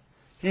God.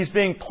 He's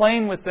being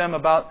plain with them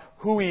about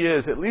who He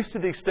is, at least to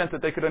the extent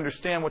that they could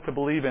understand what to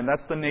believe in.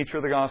 That's the nature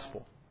of the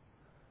gospel.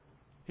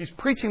 He's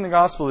preaching the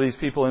gospel to these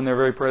people in their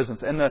very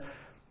presence. And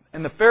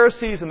the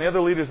Pharisees and the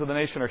other leaders of the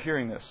nation are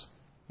hearing this,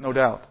 no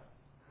doubt.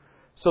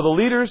 So the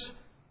leaders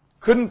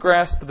couldn't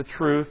grasp the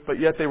truth, but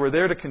yet they were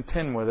there to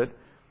contend with it.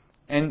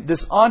 And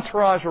this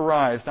entourage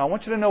arrives. Now I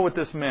want you to know what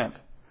this meant.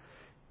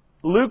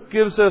 Luke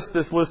gives us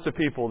this list of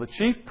people. The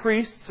chief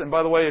priests, and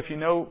by the way, if you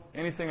know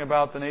anything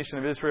about the nation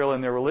of Israel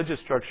and their religious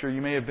structure,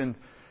 you may have been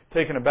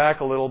taken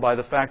aback a little by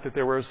the fact that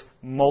there was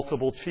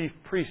multiple chief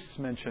priests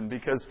mentioned,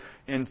 because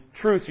in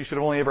truth you should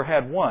have only ever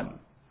had one.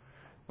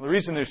 Well, the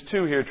reason there's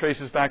two here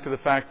traces back to the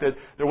fact that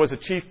there was a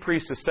chief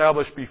priest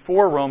established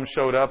before Rome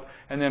showed up,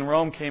 and then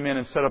Rome came in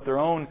and set up their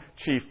own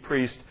chief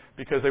priest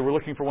because they were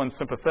looking for one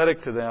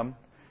sympathetic to them.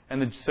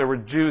 And there were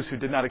Jews who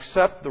did not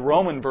accept the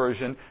Roman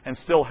version and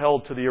still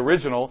held to the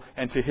original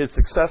and to his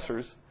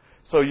successors.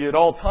 So at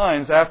all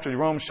times, after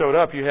Rome showed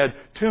up, you had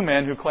two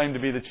men who claimed to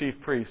be the chief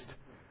priest.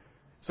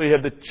 So you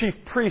have the chief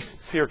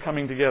priests here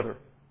coming together.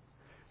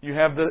 You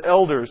have the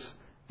elders,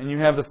 and you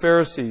have the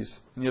Pharisees,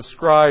 and you have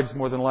scribes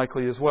more than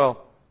likely as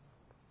well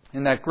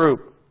in that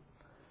group.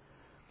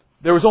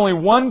 There was only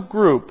one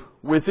group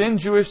within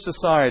Jewish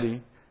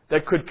society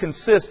that could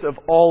consist of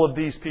all of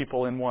these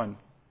people in one.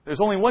 There's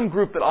only one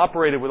group that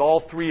operated with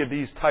all three of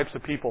these types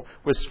of people,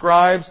 with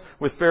scribes,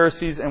 with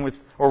Pharisees, with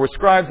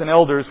scribes and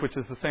elders, which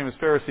is the same as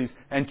Pharisees,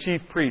 and chief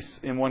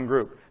priests in one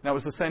group. And that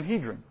was the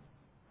Sanhedrin.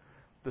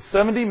 The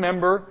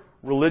 70-member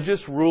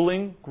religious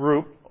ruling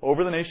group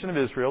over the nation of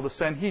Israel, the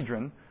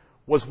Sanhedrin,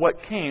 was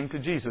what came to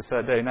Jesus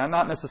that day. Now,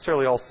 not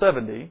necessarily all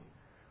 70,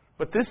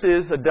 but this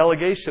is a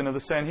delegation of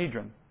the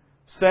Sanhedrin,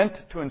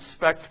 sent to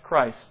inspect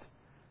Christ.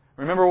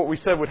 Remember what we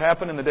said would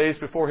happen in the days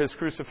before His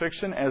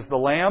crucifixion as the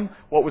Lamb?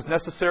 What was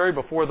necessary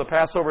before the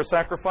Passover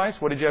sacrifice?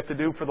 What did you have to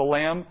do for the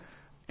Lamb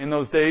in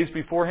those days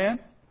beforehand?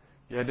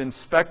 You had to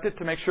inspect it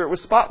to make sure it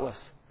was spotless.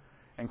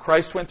 And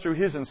Christ went through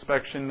His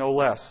inspection no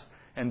less.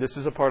 And this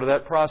is a part of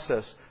that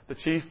process. The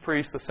chief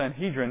priest, the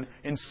Sanhedrin,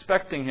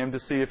 inspecting Him to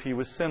see if He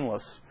was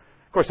sinless.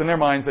 Of course, in their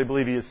minds, they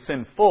believe He is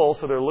sinful,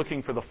 so they're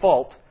looking for the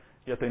fault,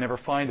 yet they never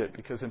find it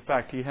because, in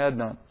fact, He had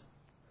none.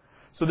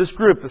 So this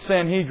group, the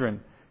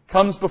Sanhedrin,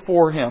 comes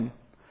before Him.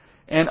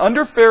 And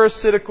under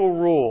Pharisaical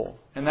rule,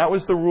 and that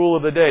was the rule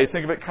of the day,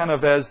 think of it kind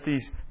of as the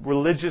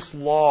religious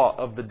law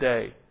of the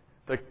day,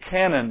 the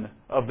canon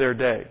of their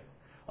day.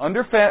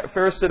 Under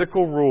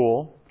Pharisaical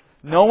rule,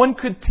 no one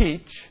could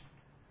teach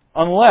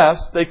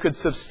unless they could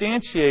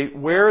substantiate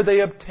where they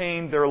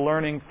obtained their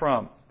learning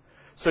from.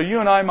 So you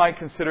and I might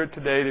consider it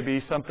today to be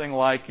something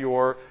like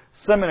your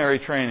seminary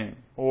training,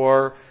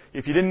 or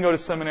if you didn't go to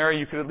seminary,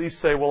 you could at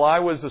least say, well, I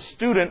was a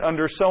student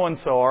under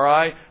so-and-so, or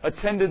I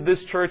attended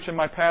this church and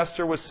my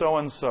pastor was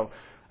so-and-so.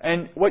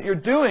 And what you're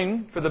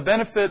doing for the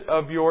benefit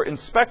of your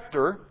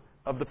inspector,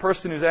 of the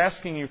person who's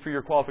asking you for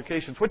your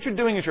qualifications, what you're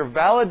doing is you're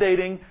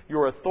validating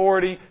your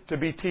authority to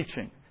be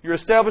teaching. You're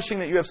establishing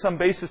that you have some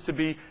basis to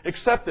be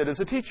accepted as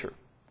a teacher.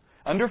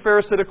 Under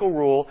Pharisaical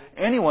rule,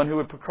 anyone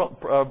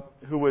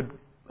who would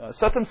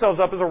set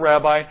themselves up as a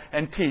rabbi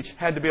and teach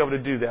had to be able to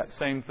do that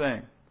same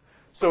thing.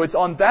 So it's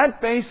on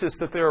that basis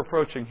that they're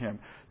approaching Him.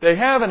 They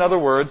have, in other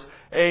words,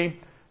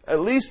 at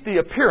least the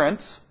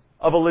appearance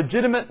of a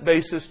legitimate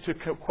basis to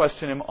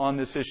question Him on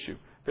this issue.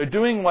 They're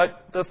doing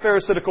what the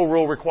Pharisaical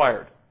rule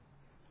required.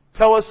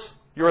 Tell us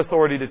your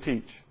authority to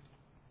teach.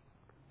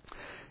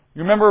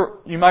 You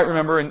might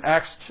remember in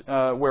Acts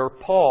where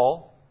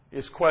Paul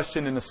is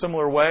questioned in a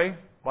similar way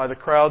by the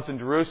crowds in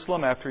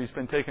Jerusalem after he's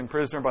been taken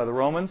prisoner by the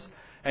Romans.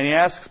 And he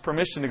asks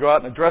permission to go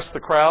out and address the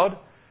crowd.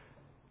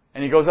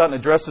 And he goes out and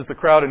addresses the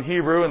crowd in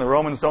Hebrew, and the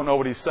Romans don't know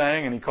what he's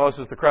saying, and he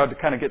causes the crowd to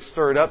kind of get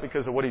stirred up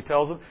because of what he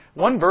tells them.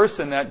 One verse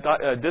in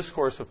that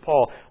discourse of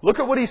Paul, look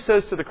at what he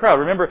says to the crowd.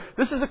 Remember,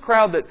 this is a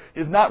crowd that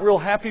is not real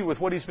happy with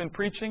what he's been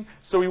preaching,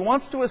 so he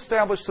wants to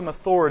establish some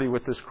authority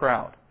with this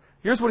crowd.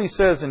 Here's what he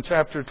says in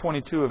chapter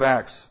 22 of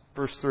Acts,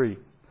 verse 3.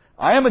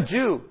 I am a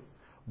Jew,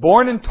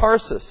 born in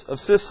Tarsus of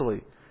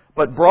Sicily,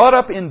 but brought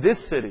up in this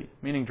city,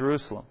 meaning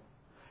Jerusalem,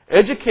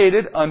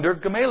 educated under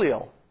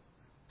Gamaliel,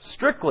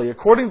 strictly,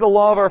 according to the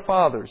law of our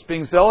fathers,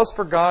 being zealous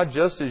for God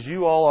just as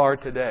you all are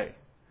today.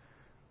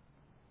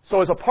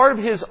 So as a part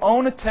of his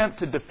own attempt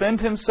to defend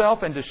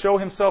himself and to show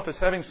himself as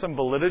having some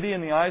validity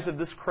in the eyes of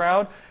this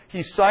crowd,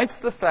 he cites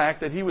the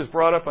fact that he was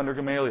brought up under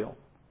Gamaliel.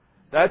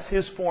 That's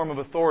his form of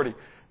authority.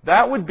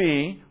 That would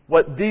be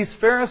what these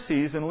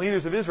Pharisees and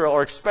leaders of Israel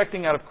are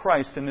expecting out of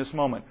Christ in this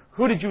moment.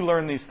 Who did you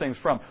learn these things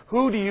from?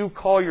 Who do you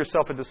call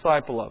yourself a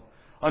disciple of?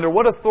 Under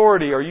what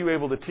authority are you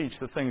able to teach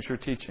the things you're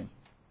teaching?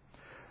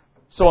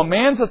 So a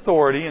man's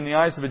authority in the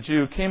eyes of a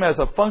Jew came as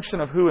a function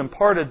of who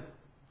imparted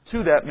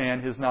to that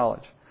man his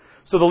knowledge.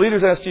 So the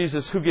leaders asked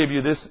Jesus, who gave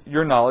you this,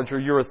 your knowledge or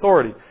your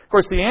authority? Of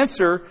course, the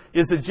answer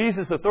is that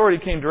Jesus' authority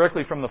came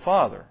directly from the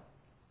Father.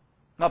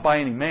 Not by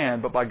any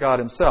man, but by God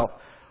Himself.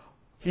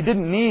 He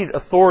didn't need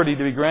authority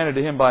to be granted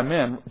to Him by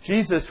men.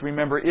 Jesus,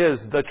 remember,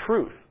 is the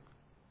truth.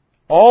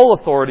 All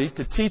authority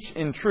to teach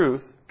in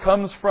truth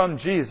comes from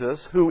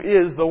Jesus, who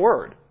is the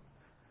Word.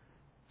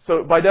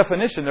 So by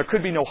definition, there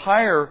could be no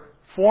higher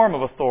form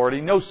of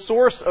authority, no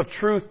source of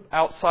truth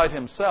outside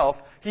Himself.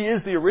 He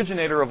is the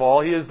originator of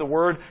all. He is the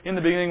Word. In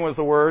the beginning was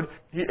the Word.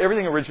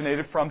 Everything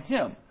originated from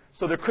Him.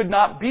 So there could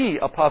not be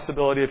a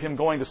possibility of Him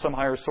going to some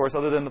higher source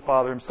other than the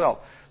Father Himself.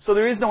 So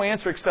there is no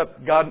answer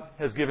except God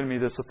has given me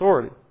this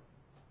authority.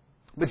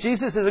 But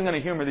Jesus isn't going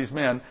to humor these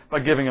men by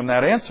giving them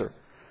that answer,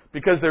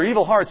 because their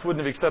evil hearts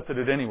wouldn't have accepted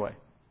it anyway.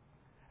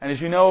 And as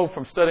you know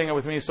from studying it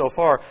with me so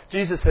far,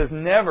 Jesus has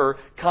never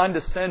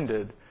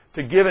condescended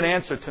to give an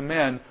answer to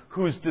men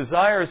whose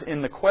desires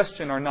in the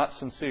question are not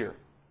sincere.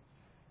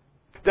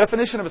 The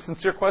definition of a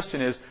sincere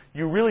question is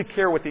you really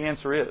care what the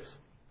answer is.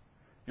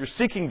 You're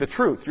seeking the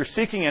truth. You're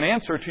seeking an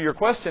answer to your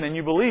question, and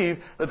you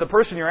believe that the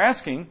person you're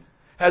asking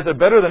has a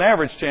better than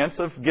average chance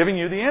of giving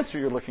you the answer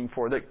you're looking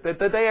for,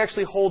 that they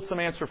actually hold some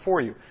answer for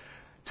you.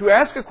 To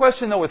ask a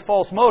question, though, with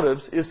false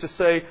motives is to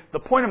say, the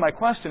point of my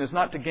question is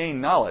not to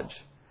gain knowledge.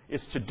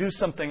 It's to do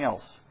something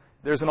else.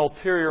 There's an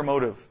ulterior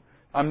motive.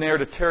 I'm there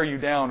to tear you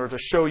down or to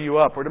show you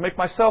up or to make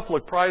myself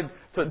look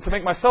to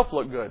make myself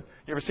look good.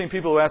 You ever seen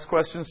people who ask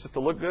questions just to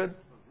look good?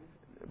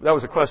 That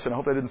was a question. I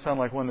hope that didn't sound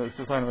like one that was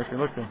designed to make me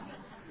look good.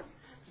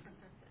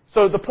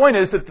 So the point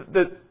is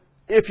that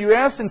if you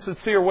asked in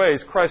sincere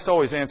ways, Christ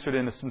always answered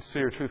in a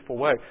sincere, truthful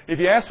way. If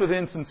you asked with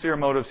insincere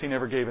motives, He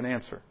never gave an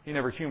answer. He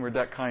never humored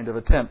that kind of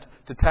attempt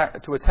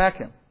to attack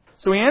Him.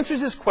 So He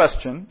answers his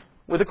question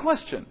with a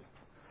question.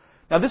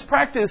 Now, this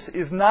practice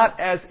is not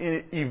as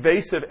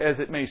evasive as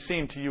it may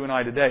seem to you and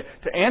I today.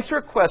 To answer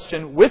a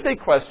question with a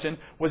question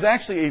was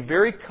actually a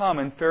very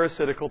common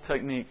Pharisaical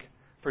technique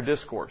for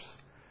discourse.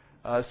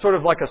 Sort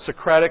of like a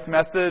Socratic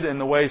method in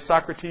the way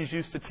Socrates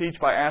used to teach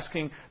by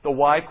asking the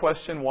why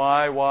question,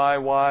 why.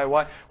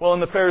 Well,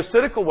 in the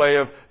Pharisaical way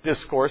of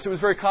discourse, it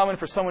was very common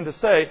for someone to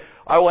say,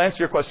 I will answer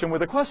your question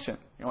with a question.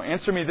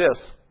 Answer me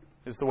this,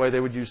 is the way they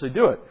would usually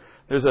do it.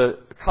 There's a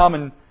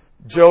common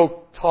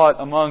joke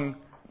taught among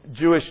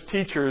Jewish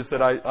teachers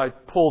that I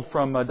pulled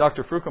from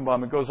Dr.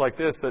 Frukenbaum. It goes like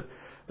this, that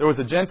there was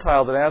a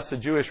Gentile that asked a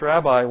Jewish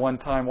rabbi one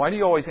time, why do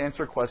you always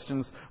answer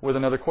questions with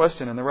another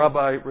question? And the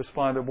rabbi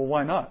responded, well,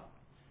 why not?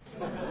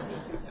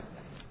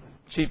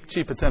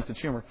 Cheap attempt at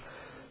humor.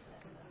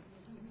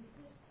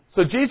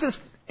 So Jesus'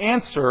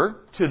 answer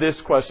to this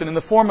question, in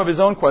the form of His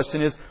own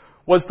question, is,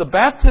 was the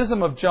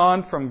baptism of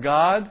John from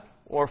God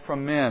or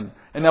from men?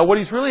 And now what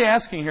He's really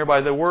asking here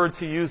by the words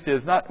He used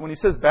is, not when He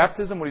says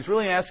baptism, what He's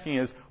really asking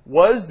is,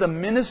 was the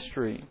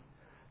ministry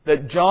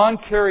that John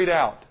carried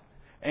out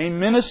a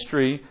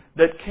ministry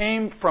that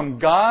came from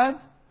God,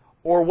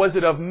 or was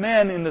it of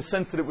men in the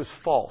sense that it was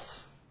false?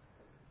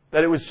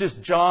 That it was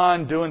just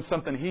John doing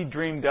something he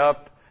dreamed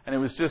up, and it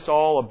was just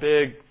all a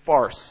big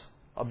farce,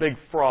 a big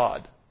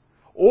fraud?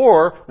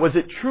 Or was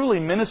it truly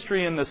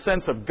ministry in the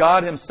sense of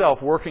God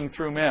Himself working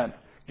through men,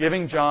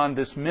 giving John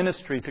this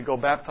ministry to go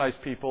baptize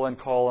people and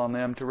call on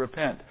them to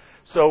repent?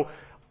 So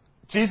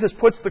Jesus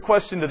puts the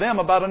question to them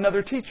about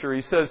another teacher.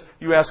 He says,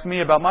 you ask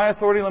me about my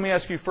authority, let me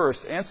ask you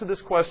first. Answer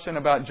this question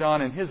about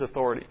John and his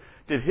authority.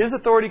 Did his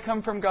authority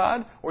come from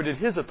God, or did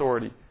his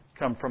authority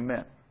come from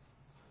men?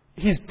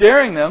 He's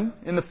daring them,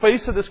 in the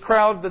face of this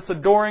crowd that's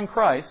adoring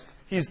Christ,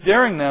 He's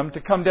daring them to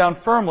come down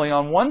firmly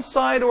on one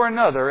side or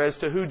another as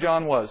to who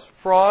John was,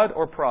 fraud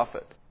or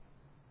prophet.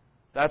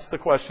 That's the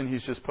question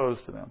He's just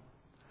posed to them.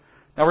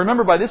 Now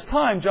remember, by this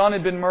time, John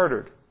had been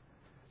murdered.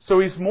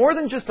 So he's more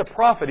than just a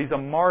prophet, he's a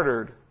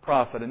martyred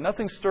prophet. And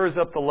nothing stirs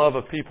up the love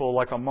of people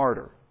like a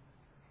martyr.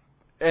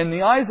 In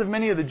the eyes of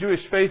many of the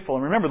Jewish faithful,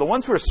 and remember, the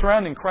ones who are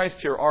surrounding Christ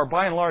here are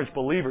by and large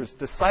believers,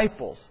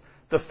 disciples,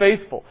 the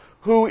faithful,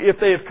 who, if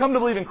they have come to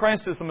believe in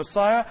Christ as the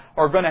Messiah,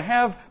 are going to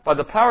have, by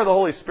the power of the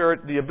Holy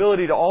Spirit, the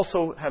ability to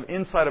also have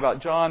insight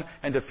about John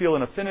and to feel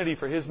an affinity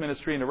for His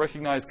ministry and to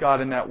recognize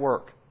God in that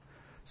work.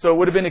 So it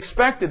would have been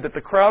expected that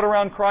the crowd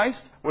around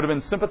Christ would have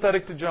been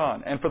sympathetic to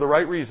John, and for the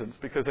right reasons,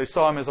 because they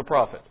saw him as a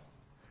prophet.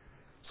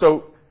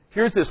 So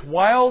here's this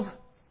wild,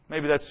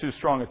 maybe that's too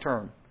strong a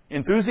term,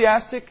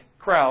 enthusiastic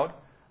crowd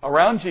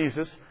around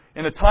Jesus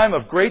in a time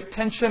of great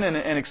tension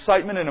and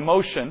excitement and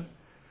emotion,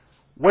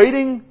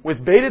 waiting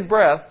with bated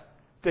breath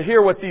to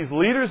hear what these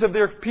leaders of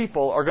their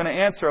people are going to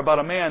answer about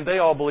a man they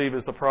all believe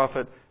is the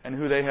prophet and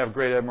who they have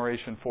great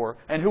admiration for,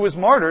 and who was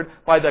martyred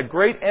by the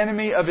great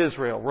enemy of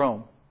Israel,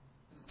 Rome.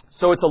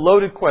 So it's a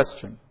loaded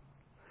question.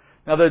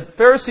 Now the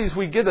Pharisees,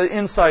 we get an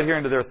insight here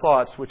into their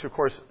thoughts, which of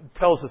course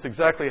tells us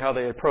exactly how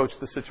they approached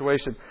the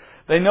situation.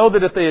 They know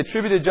that if they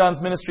attributed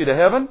John's ministry to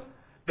heaven,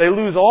 they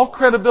lose all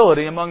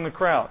credibility among the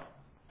crowd.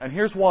 And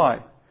here's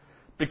why.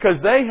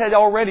 Because they had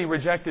already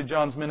rejected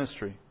John's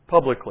ministry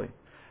publicly.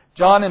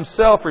 John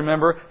himself,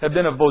 remember, had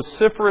been a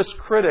vociferous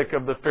critic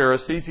of the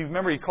Pharisees. You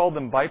remember he called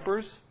them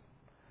vipers?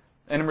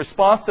 And in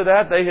response to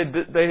that, they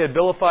had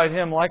vilified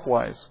him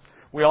likewise.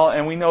 We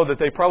know that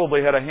they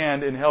probably had a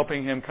hand in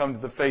helping him come to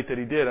the faith that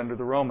he did under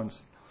the Romans.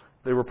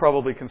 They were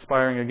probably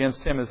conspiring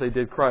against him as they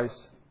did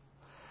Christ.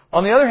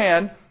 On the other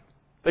hand,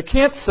 they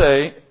can't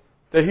say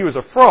that he was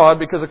a fraud,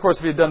 because of course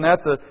if he had done that,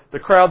 the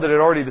crowd that had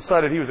already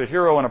decided he was a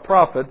hero and a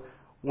prophet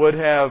would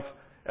have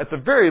at the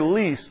very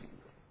least,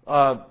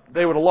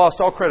 they would have lost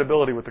all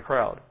credibility with the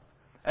crowd.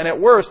 And at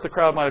worst, the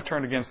crowd might have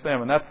turned against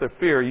them, and that's their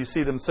fear. You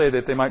see them say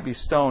that they might be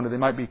stoned or they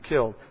might be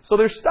killed. So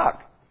they're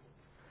stuck.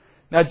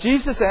 Now,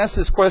 Jesus asked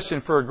this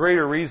question for a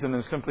greater reason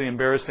than simply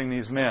embarrassing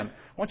these men.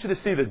 I want you to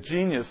see the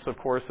genius, of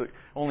course, that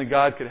only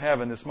God could have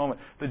in this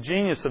moment. The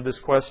genius of this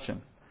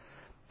question.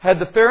 Had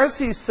the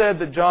Pharisees said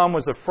that John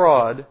was a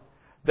fraud,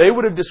 they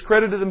would have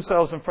discredited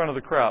themselves in front of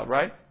the crowd,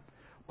 right?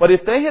 But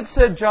if they had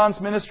said John's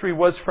ministry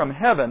was from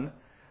heaven,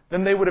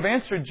 then they would have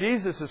answered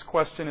Jesus'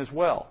 question as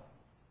well.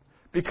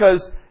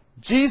 Because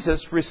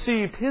Jesus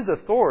received His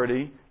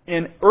authority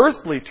in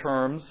earthly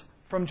terms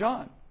from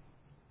John.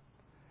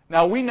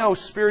 Now, we know,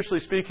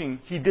 spiritually speaking,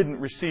 He didn't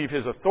receive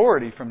His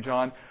authority from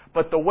John,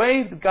 but the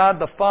way God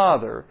the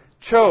Father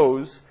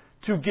chose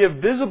to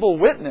give visible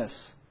witness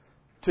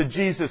to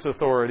Jesus'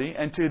 authority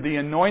and to the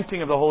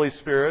anointing of the Holy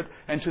Spirit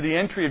and to the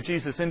entry of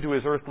Jesus into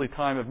His earthly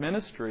time of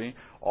ministry,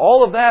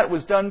 all of that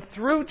was done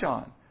through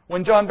John.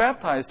 When John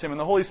baptized him and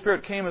the Holy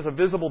Spirit came as a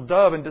visible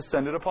dove and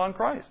descended upon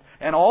Christ.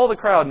 And all the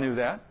crowd knew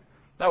that.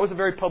 That was a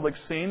very public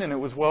scene and it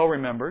was well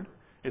remembered.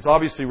 It's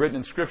obviously written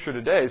in Scripture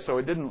today, so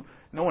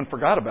no one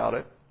forgot about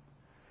it.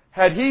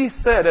 Had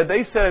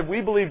they said,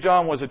 we believe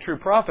John was a true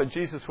prophet,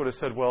 Jesus would have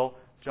said, well,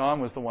 John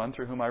was the one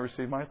through whom I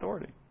received my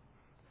authority.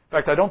 In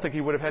fact, I don't think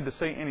He would have had to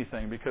say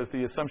anything because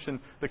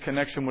the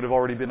connection would have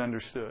already been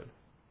understood.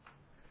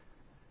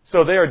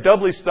 So they are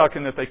doubly stuck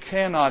in that they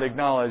cannot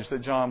acknowledge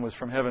that John was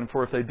from heaven,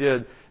 for if they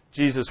did,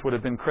 Jesus would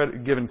have been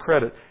given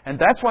credit. And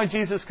that's why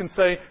Jesus can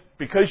say,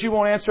 because you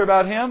won't answer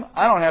about Him,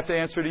 I don't have to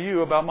answer to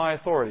you about my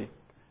authority.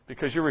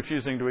 Because you're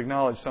refusing to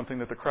acknowledge something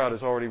that the crowd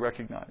has already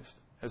recognized,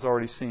 has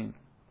already seen.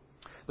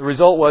 The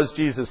result was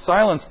Jesus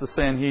silenced the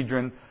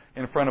Sanhedrin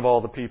in front of all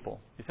the people.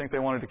 You think they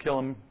wanted to kill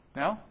Him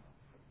now?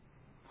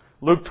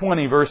 Luke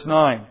 20, verse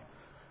 9.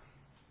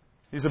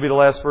 These will be the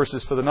last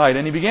verses for the night.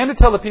 And He began to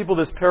tell the people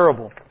this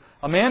parable.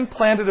 A man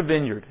planted a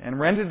vineyard and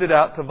rented it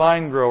out to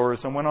vine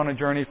growers and went on a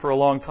journey for a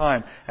long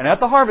time. And at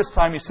the harvest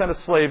time, he sent a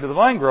slave to the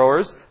vine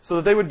growers so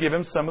that they would give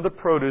him some of the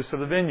produce of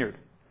the vineyard.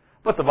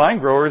 But the vine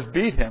growers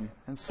beat him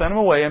and sent him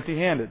away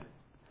empty-handed.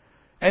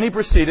 And he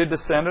proceeded to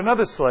send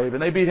another slave,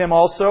 and they beat him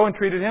also and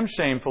treated him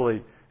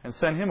shamefully and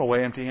sent him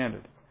away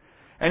empty-handed.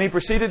 And he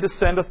proceeded to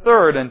send a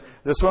third, and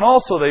this one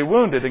also they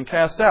wounded and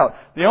cast out.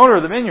 The owner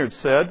of the vineyard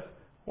said,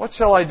 "What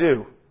shall I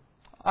do?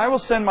 I will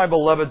send my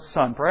beloved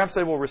son. Perhaps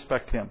they will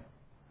respect him."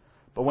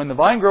 But when the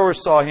vine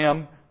growers saw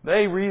him,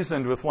 they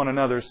reasoned with one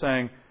another,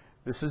 saying,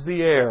 "This is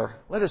the heir.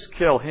 Let us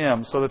kill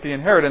him, so that the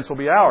inheritance will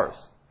be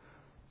ours."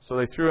 So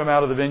they threw him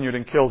out of the vineyard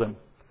and killed him.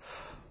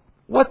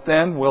 What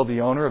then will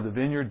the owner of the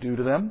vineyard do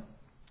to them?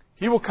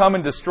 He will come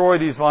and destroy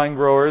these vine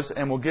growers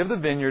and will give the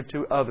vineyard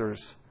to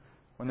others.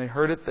 When they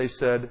heard it, they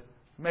said,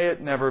 "May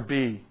it never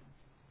be."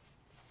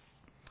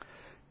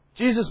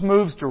 Jesus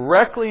moves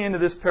directly into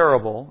this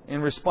parable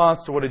in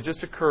response to what had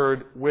just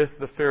occurred with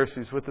the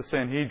Pharisees, with the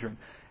Sanhedrin.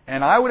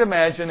 And I would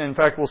imagine, in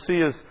fact, we'll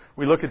see as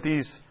we look at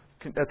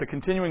the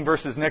continuing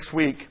verses next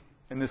week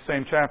in this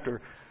same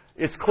chapter,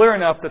 it's clear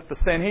enough that the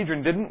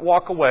Sanhedrin didn't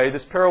walk away.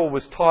 This parable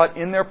was taught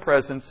in their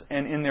presence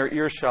and in their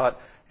earshot,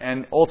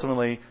 and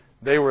ultimately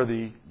they were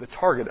the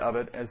target of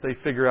it as they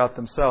figure out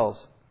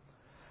themselves.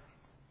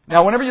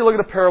 Now, whenever you look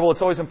at a parable,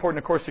 it's always important,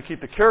 of course, to keep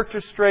the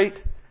characters straight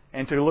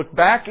and to look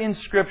back in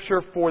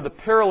Scripture for the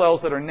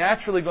parallels that are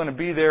naturally going to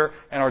be there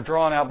and are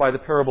drawn out by the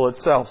parable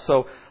itself.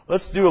 So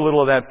let's do a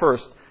little of that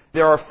first.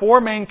 There are four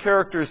main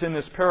characters in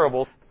this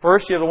parable.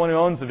 First, you have the one who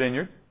owns the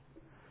vineyard.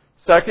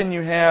 Second,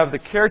 you have the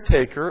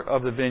caretaker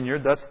of the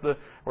vineyard.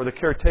 Or the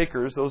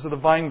caretakers. Those are the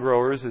vine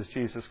growers, as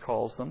Jesus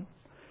calls them.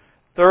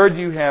 Third,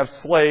 you have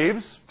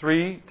slaves,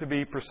 3 to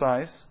be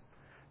precise.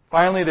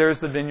 Finally, there's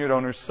the vineyard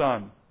owner's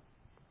son.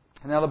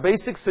 Now, the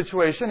basic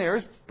situation here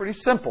is pretty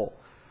simple.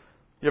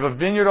 You have a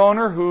vineyard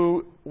owner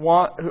who,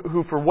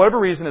 for whatever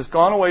reason, has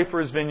gone away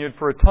for his vineyard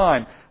for a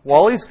time.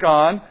 While he's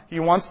gone, he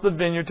wants the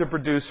vineyard to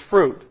produce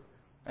fruit.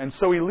 And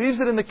so he leaves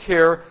it in the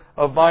care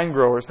of vine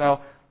growers.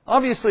 Now,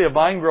 obviously, a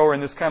vine grower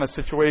in this kind of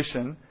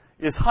situation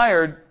is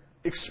hired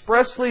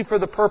expressly for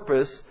the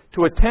purpose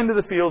to attend to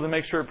the field and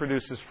make sure it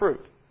produces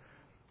fruit.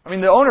 I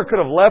mean, the owner could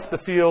have left the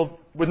field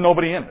with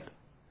nobody in it.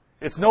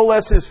 It's no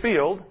less his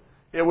field.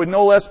 It would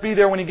no less be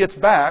there when he gets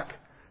back.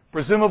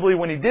 Presumably,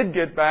 when he did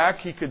get back,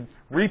 he could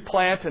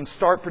replant and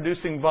start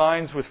producing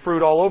vines with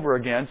fruit all over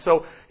again.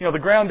 So, the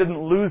ground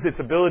didn't lose its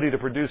ability to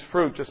produce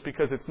fruit just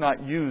because it's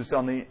not used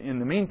in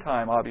the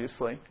meantime,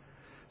 obviously.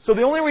 So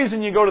the only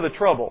reason you go to the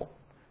trouble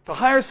to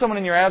hire someone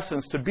in your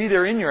absence, to be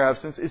there in your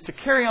absence, is to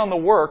carry on the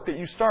work that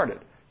you started,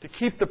 to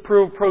keep the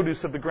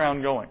produce of the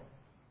ground going.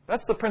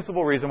 That's the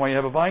principal reason why you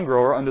have a vine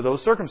grower under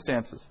those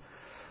circumstances.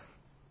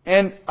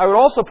 And I would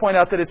also point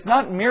out that it's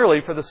not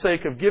merely for the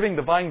sake of giving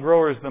the vine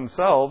growers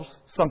themselves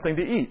something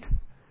to eat.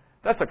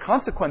 That's a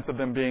consequence of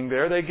them being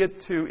there. They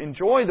get to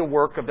enjoy the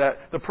work of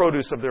the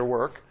produce of their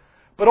work.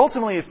 But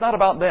ultimately, it's not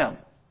about them.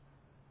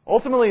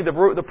 Ultimately,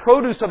 the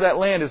produce of that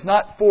land is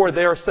not for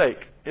their sake.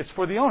 It's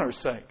for the owner's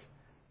sake.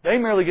 They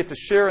merely get to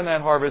share in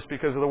that harvest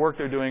because of the work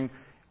they're doing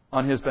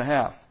on his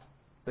behalf.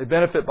 They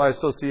benefit by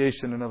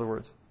association, in other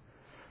words.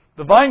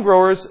 The vine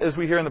growers, as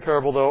we hear in the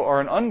parable, though,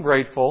 are an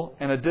ungrateful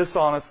and a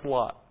dishonest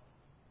lot.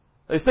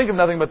 They think of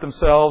nothing but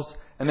themselves,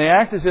 and they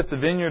act as if the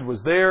vineyard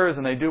was theirs,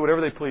 and they do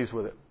whatever they please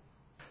with it.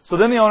 So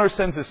then the owner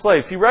sends his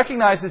slaves. He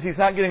recognizes he's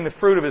not getting the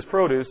fruit of his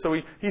produce, so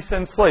he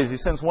sends slaves. He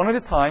sends one at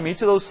a time,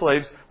 each of those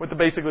slaves with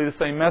basically the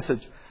same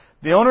message.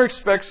 The owner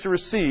expects to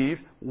receive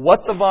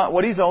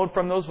what he's owed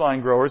from those vine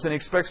growers, and he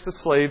expects the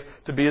slave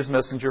to be his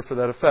messenger for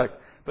that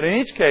effect. But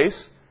in each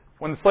case,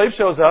 when the slave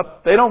shows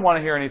up, they don't want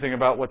to hear anything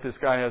about what this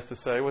guy has to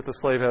say, what the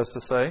slave has to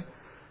say.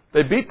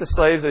 They beat the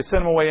slaves, they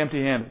send them away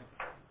empty-handed.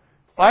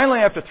 Finally,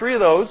 after 3 of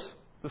those,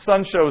 the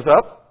son shows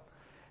up.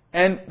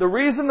 And the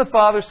reason the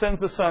father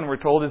sends the son, we're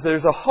told, is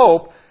there's a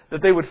hope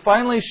that they would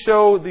finally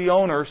show the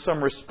owner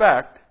some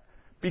respect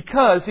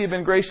because he had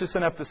been gracious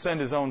enough to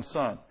send his own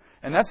son.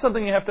 And that's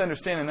something you have to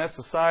understand in that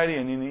society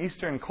and in the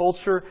Eastern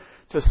culture.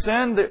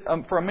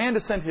 For a man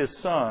to send his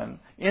son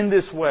in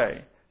this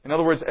way, in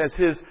other words, as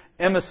his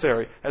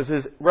emissary, as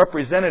his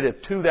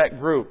representative to that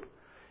group,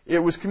 it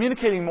was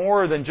communicating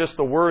more than just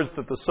the words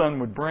that the son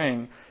would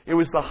bring. It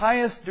was the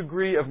highest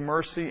degree of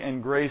mercy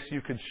and grace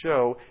you could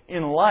show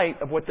in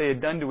light of what they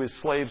had done to his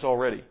slaves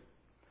already.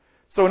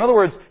 So in other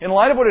words, in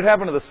light of what had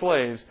happened to the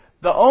slaves,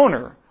 the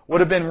owner would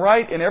have been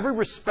right in every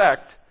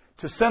respect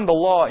to send the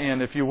law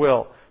in, if you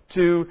will,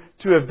 to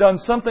have done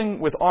something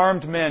with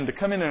armed men, to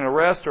come in and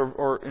arrest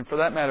or for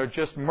that matter,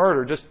 just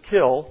murder, just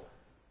kill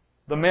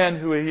the men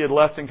who he had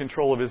left in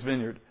control of his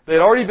vineyard.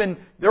 They're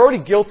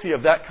already guilty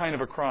of that kind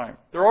of a crime.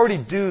 They're already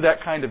due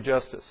that kind of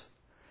justice.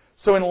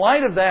 So in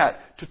light of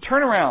that, to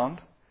turn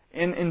around,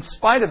 in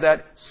spite of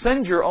that,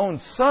 send your own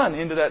son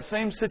into that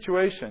same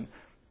situation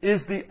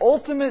is the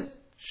ultimate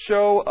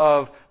show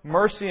of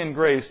mercy and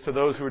grace to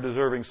those who are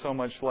deserving so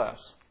much less.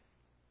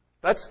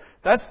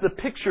 That's the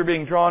picture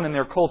being drawn in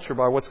their culture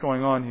by what's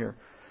going on here.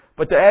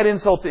 But to add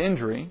insult to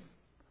injury,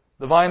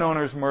 the vine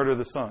owners murder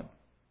the son.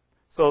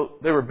 So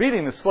they were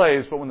beating the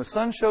slaves, but when the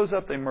son shows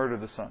up, they murder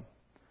the son.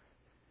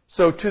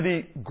 So to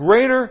the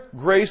greater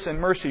grace and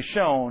mercy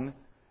shown,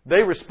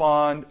 they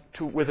respond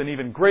with an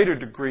even greater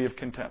degree of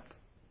contempt.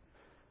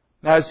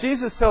 Now, as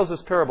Jesus tells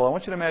this parable, I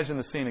want you to imagine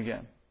the scene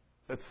again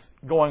that's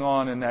going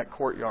on in that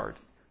courtyard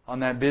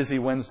on that busy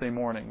Wednesday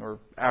morning or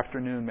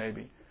afternoon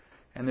maybe.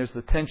 And there's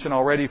the tension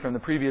already from the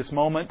previous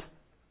moment.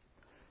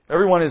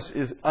 Everyone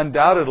is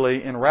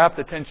undoubtedly in rapt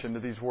attention to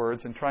these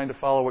words and trying to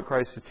follow what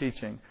Christ is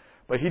teaching.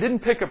 But he didn't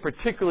pick a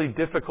particularly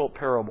difficult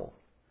parable.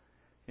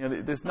 You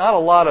know, there's not a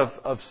lot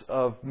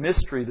of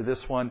mystery to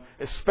this one,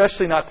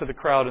 especially not to the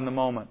crowd in the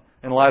moment,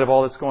 in light of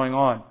all that's going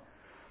on.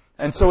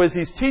 And so as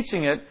he's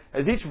teaching it,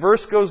 as each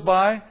verse goes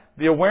by,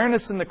 the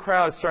awareness in the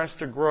crowd starts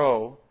to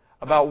grow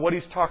about what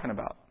he's talking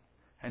about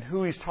and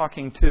who he's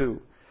talking to.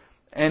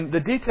 And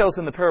the details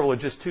in the parable are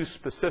just too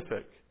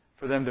specific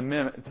for them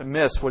to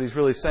miss what he's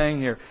really saying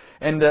here.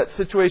 And that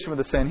situation with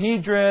the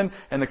Sanhedrin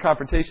and the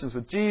confrontations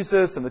with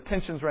Jesus and the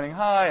tensions running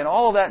high and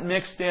all of that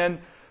mixed in,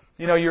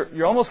 you know,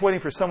 you're almost waiting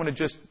for someone to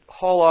just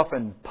haul off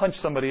and punch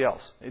somebody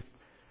else.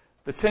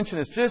 The tension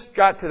has just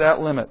got to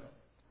that limit.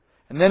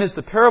 And then as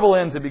the parable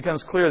ends, it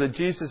becomes clear that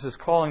Jesus is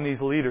calling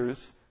these leaders,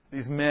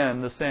 these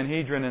men, the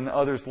Sanhedrin and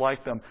others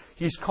like them,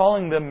 He's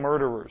calling them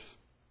murderers.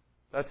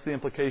 That's the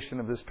implication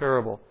of this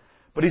parable.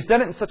 But He's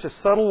done it in such a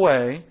subtle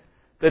way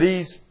that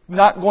He's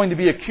not going to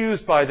be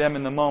accused by them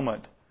in the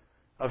moment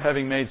of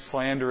having made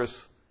slanderous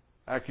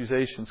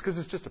accusations, because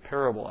it's just a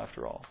parable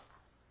after all.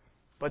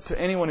 But to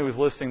anyone who was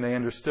listening, they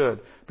understood.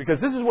 Because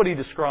this is what He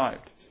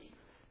described.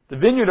 The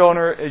vineyard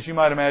owner, as you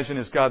might imagine,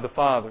 is God the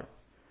Father.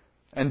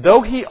 And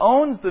though He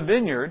owns the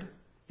vineyard,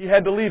 He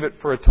had to leave it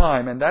for a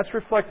time. And that's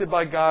reflected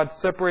by God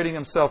separating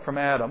Himself from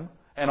Adam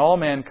and all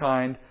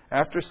mankind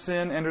after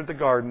sin entered the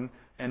garden,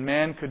 and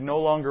man could no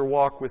longer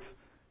walk with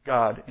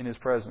God in His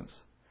presence.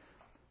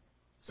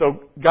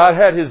 So God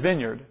had His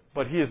vineyard,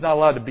 but He is not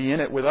allowed to be in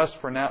it with us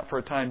for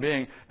a time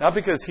being. Not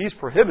because He's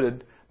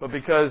prohibited, but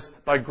because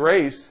by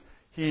grace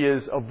He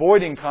is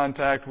avoiding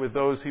contact with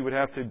those He would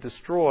have to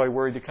destroy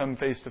were He to come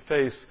face to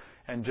face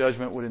and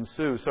judgment would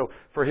ensue. So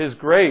for His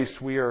grace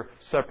we are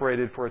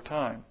separated for a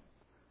time.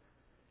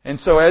 And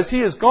so as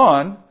He is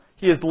gone,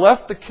 He has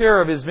left the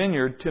care of His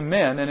vineyard to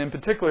men, and in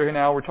particular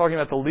now we're talking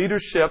about the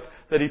leadership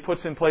that He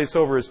puts in place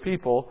over His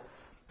people.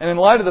 And in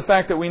light of the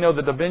fact that we know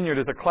that the vineyard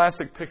is a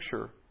classic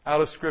picture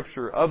out of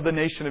Scripture of the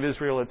nation of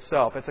Israel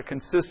itself. It's a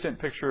consistent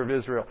picture of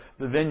Israel.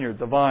 The vineyard,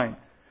 the vine.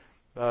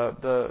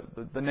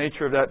 The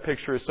nature of that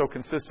picture is so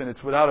consistent.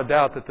 It's without a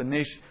doubt that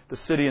the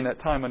city in that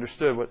time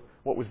understood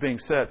what was being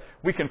said.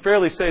 We can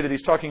fairly say that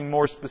he's talking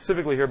more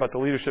specifically here about the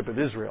leadership of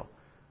Israel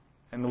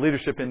and the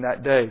leadership in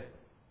that day.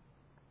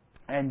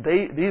 And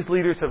these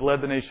leaders have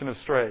led the nation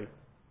astray.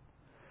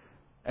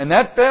 And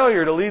that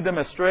failure to lead them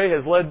astray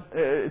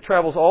it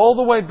travels all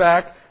the way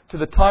back to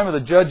the time of the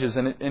judges,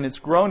 and it's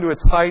grown to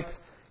its height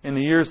in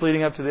the years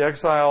leading up to the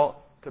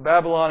exile to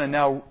Babylon, and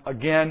now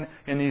again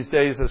in these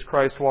days as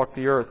Christ walked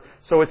the earth.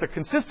 So it's a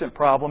consistent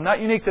problem, not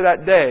unique to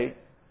that day,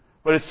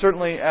 but it's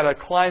certainly at a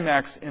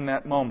climax in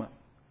that moment.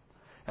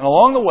 And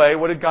along the way,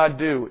 what did God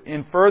do?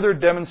 In further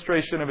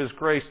demonstration of His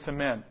grace to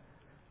men,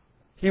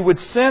 He would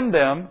send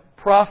them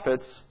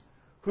prophets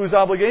whose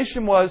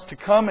obligation was to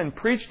come and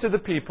preach to the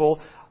people,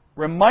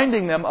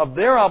 reminding them of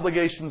their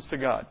obligations to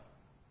God,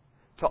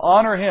 to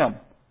honor Him.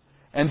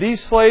 And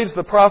these slaves,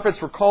 the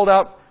prophets, were called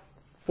out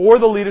for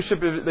the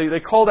leadership. They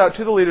called out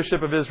to the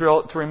leadership of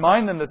Israel to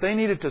remind them that they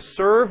needed to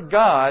serve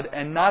God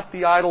and not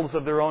the idols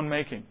of their own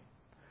making.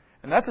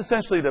 And that's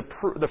essentially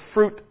the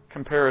fruit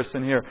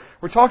comparison here.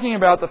 We're talking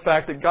about the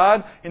fact that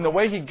God, in the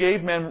way He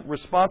gave men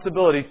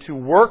responsibility to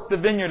work the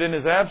vineyard in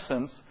His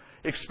absence,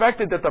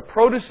 expected that the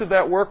produce of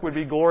that work would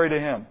be glory to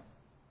Him.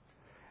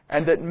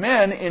 And that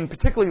men, in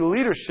particularly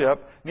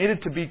leadership,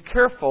 needed to be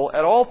careful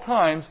at all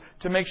times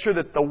to make sure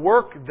that the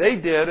work they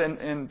did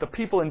and the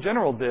people in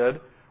general did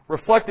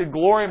reflected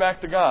glory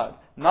back to God,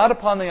 not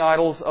upon the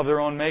idols of their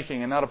own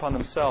making and not upon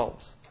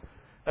themselves.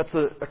 That's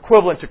the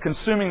equivalent to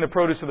consuming the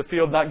produce of the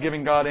field, not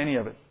giving God any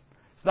of it.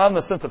 It's not in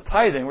the sense of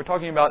tithing. We're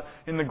talking about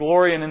in the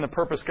glory and in the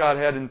purpose God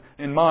had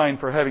in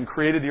mind for having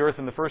created the earth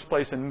in the first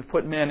place and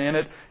put men in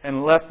it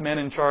and left men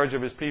in charge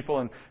of His people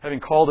and having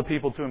called the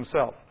people to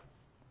Himself.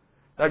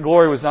 That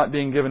glory was not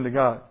being given to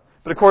God.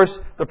 But of course,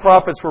 the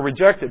prophets were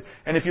rejected.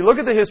 And if you look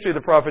at the history of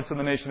the prophets in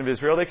the nation of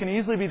Israel, they can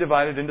easily be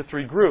divided into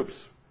three groups,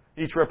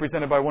 each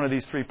represented by one of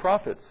these three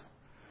prophets.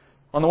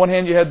 On the one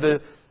hand, you had the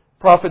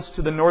prophets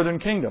to the northern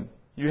kingdom.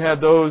 You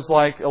had those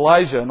like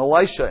Elijah and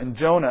Elisha and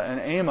Jonah and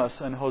Amos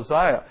and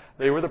Hosea.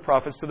 They were the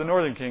prophets to the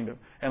northern kingdom.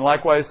 And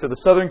likewise to the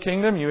southern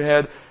kingdom, you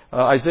had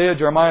Isaiah,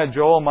 Jeremiah,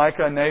 Joel,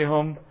 Micah,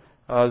 Nahum,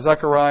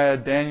 Zechariah,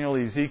 Daniel,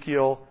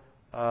 Ezekiel,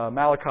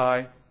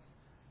 Malachi.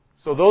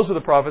 So those are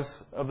the prophets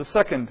of the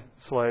second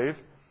slave.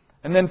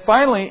 And then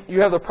finally,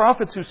 you have the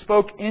prophets who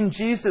spoke in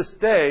Jesus'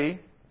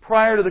 day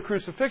prior to the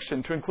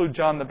crucifixion, to include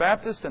John the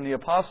Baptist and the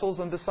apostles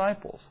and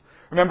disciples.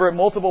 Remember, at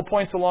multiple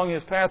points along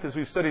His path, as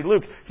we've studied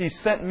Luke, He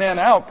sent men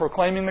out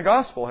proclaiming the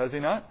gospel, has He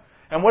not?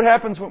 And what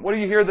happens? What do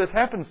you hear that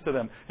happens to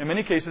them? In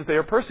many cases, they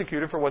are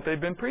persecuted for what they've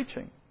been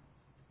preaching.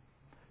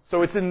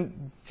 So it's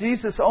in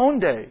Jesus' own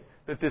day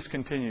that this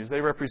continues.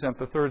 They represent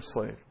the third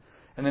slave.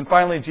 And then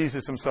finally,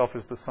 Jesus Himself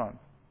is the Son.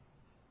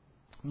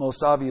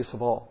 Most obvious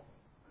of all.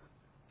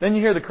 Then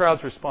you hear the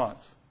crowd's response.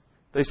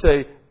 They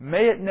say,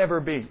 "May it never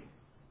be."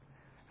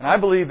 And I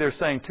believe they're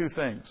saying two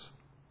things,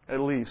 at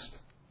least.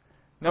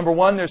 Number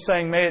one, they're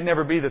saying, may it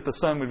never be that the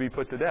Son would be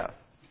put to death.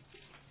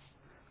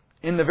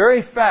 In the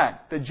very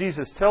fact that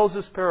Jesus tells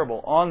this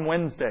parable on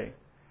Wednesday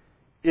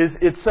is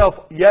itself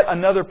yet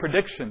another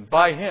prediction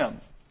by Him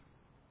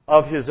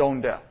of His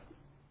own death.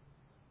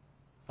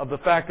 Of the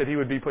fact that He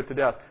would be put to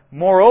death.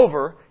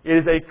 Moreover, it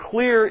is a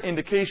clear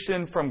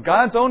indication from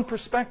God's own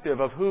perspective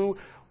of who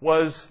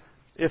was,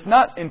 if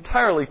not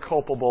entirely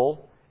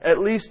culpable, at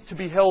least to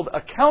be held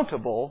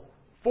accountable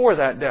for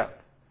that death.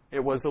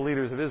 It was the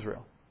leaders of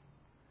Israel.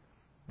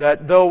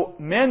 That though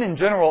men in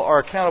general are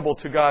accountable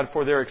to God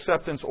for their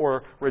acceptance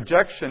or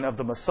rejection of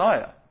the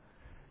Messiah,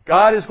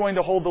 God is going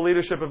to hold the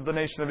leadership of the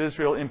nation of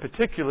Israel in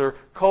particular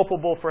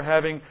culpable for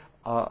having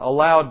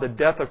allowed the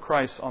death of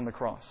Christ on the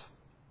cross.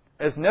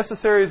 As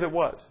necessary as it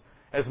was,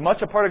 as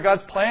much a part of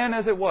God's plan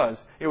as it was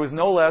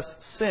no less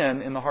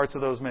sin in the hearts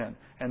of those men.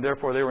 And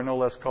therefore they were no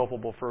less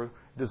culpable for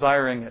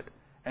desiring it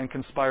and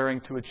conspiring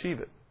to achieve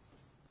it.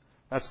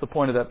 That's the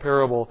point of that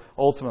parable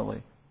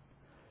ultimately.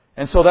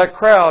 And so that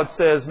crowd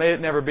says, may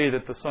it never be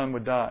that the Son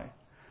would die.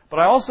 But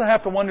I also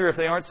have to wonder if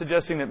they aren't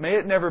suggesting that may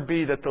it never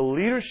be that the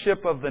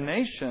leadership of the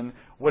nation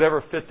would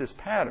ever fit this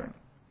pattern.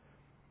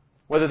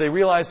 Whether they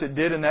realized it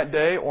did in that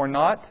day or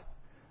not,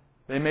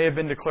 they may have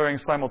been declaring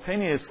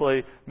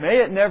simultaneously,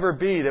 may it never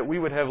be that we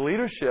would have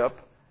leadership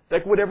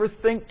that would ever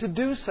think to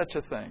do such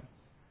a thing.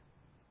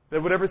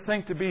 That would ever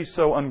think to be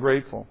so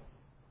ungrateful.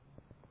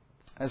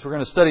 As we're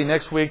going to study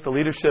next week, the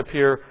leadership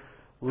here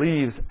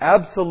leaves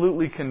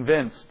absolutely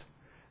convinced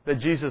that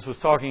Jesus was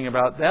talking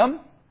about them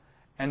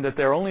and that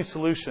their only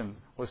solution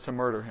was to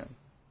murder Him.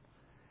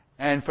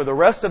 And for the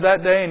rest of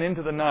that day and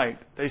into the night,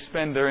 they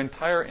spend their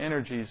entire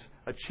energies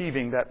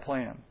achieving that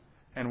plan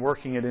and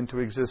working it into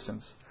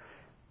existence.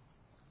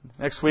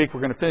 Next week,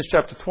 we're going to finish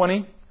chapter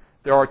 20.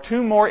 There are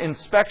two more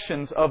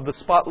inspections of the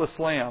spotless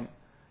lamb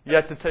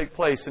yet to take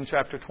place in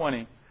chapter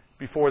 20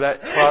 before that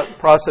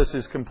process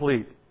is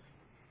complete.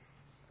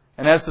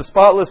 And as the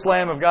spotless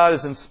Lamb of God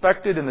is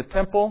inspected in the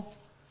temple,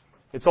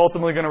 it's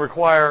ultimately going to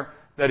require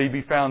that He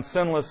be found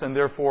sinless and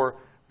therefore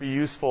be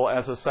useful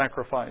as a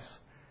sacrifice.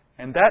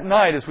 And that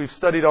night, as we've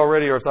studied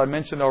already, or as I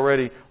mentioned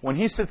already, when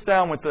He sits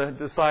down with the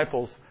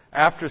disciples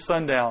after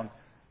sundown,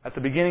 at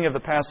the beginning of the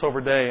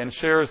Passover day, and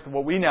shares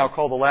what we now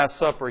call the Last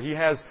Supper, He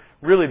has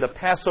really the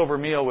Passover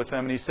meal with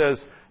them, and He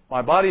says,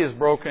 my body is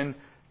broken,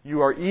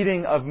 you are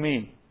eating of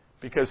me,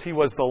 because He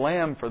was the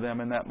lamb for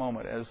them in that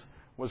moment, as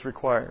was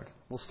required.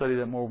 We'll study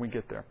that more when we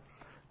get there.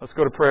 Let's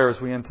go to prayer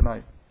as we end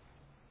tonight.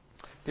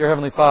 Dear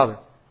Heavenly Father,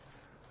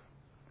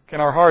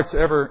 can our hearts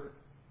ever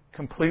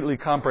completely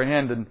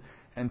comprehend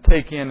and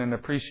take in and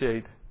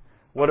appreciate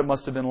what it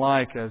must have been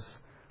like as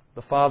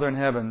the Father in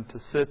heaven to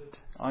sit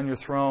on your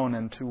throne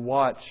and to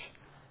watch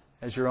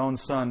as your own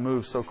Son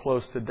moved so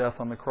close to death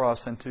on the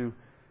cross, and to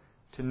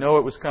know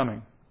it was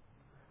coming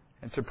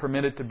and to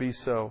permit it to be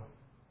so.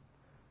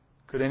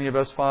 Could any of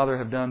us, Father,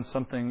 have done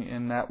something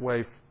in that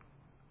way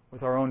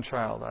with our own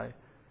child? I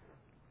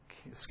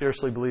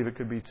scarcely believe it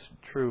could be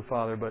true,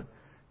 Father, but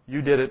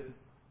You did it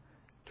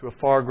to a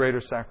far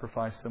greater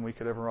sacrifice than we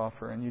could ever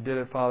offer. And You did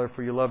it, Father,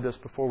 for You loved us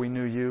before we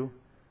knew You.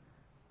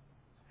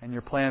 And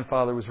Your plan,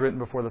 Father, was written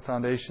before the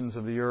foundations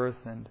of the earth.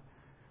 And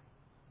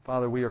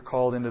Father, we are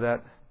called into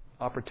that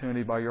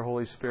opportunity by Your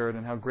Holy Spirit,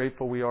 and how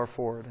grateful we are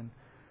for it, and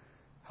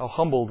how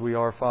humbled we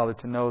are, Father,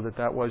 to know that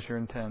that was Your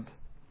intent.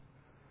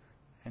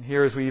 And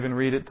here, as we even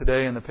read it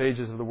today in the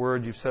pages of the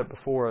Word You've set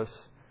before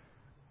us,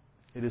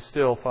 it is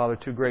still, Father,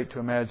 too great to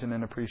imagine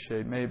and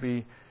appreciate. May it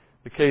be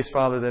the case,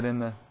 Father, that in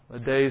the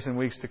days and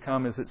weeks to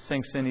come, as it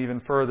sinks in even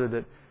further,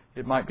 that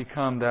it might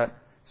become that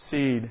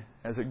seed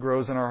as it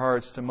grows in our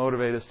hearts to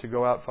motivate us to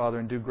go out, Father,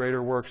 and do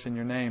greater works in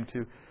Your name,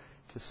 to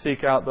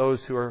seek out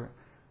those who are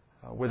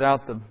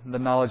without the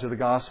knowledge of the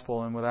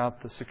gospel and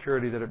without the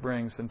security that it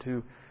brings, and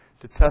to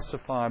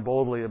testify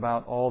boldly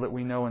about all that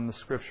we know in the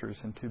Scriptures,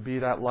 and to be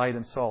that light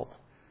and salt.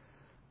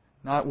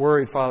 Not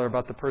worried, Father,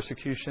 about the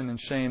persecution and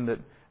shame that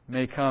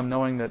may come,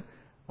 knowing that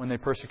when they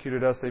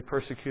persecuted us, they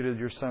persecuted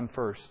Your Son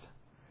first.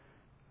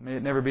 May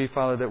it never be,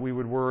 Father, that we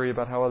would worry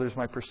about how others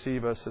might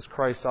perceive us, as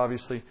Christ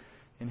obviously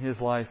in His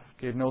life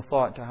gave no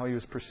thought to how He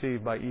was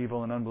perceived by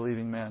evil and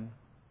unbelieving men.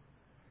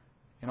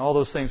 In all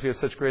those things, we have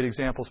such great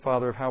examples,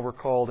 Father, of how we're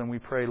called, and we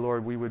pray,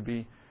 Lord, we would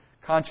be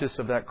conscious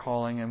of that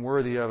calling and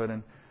worthy of it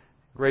and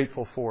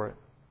grateful for it.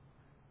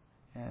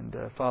 And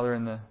Father,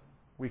 in the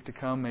week to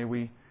come, may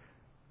we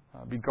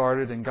be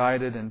guarded and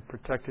guided and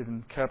protected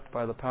and kept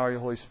by the power of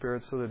Your Holy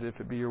Spirit, so that if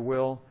it be Your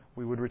will,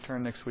 we would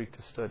return next week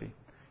to study.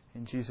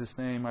 In Jesus'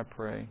 name I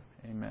pray.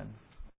 Amen.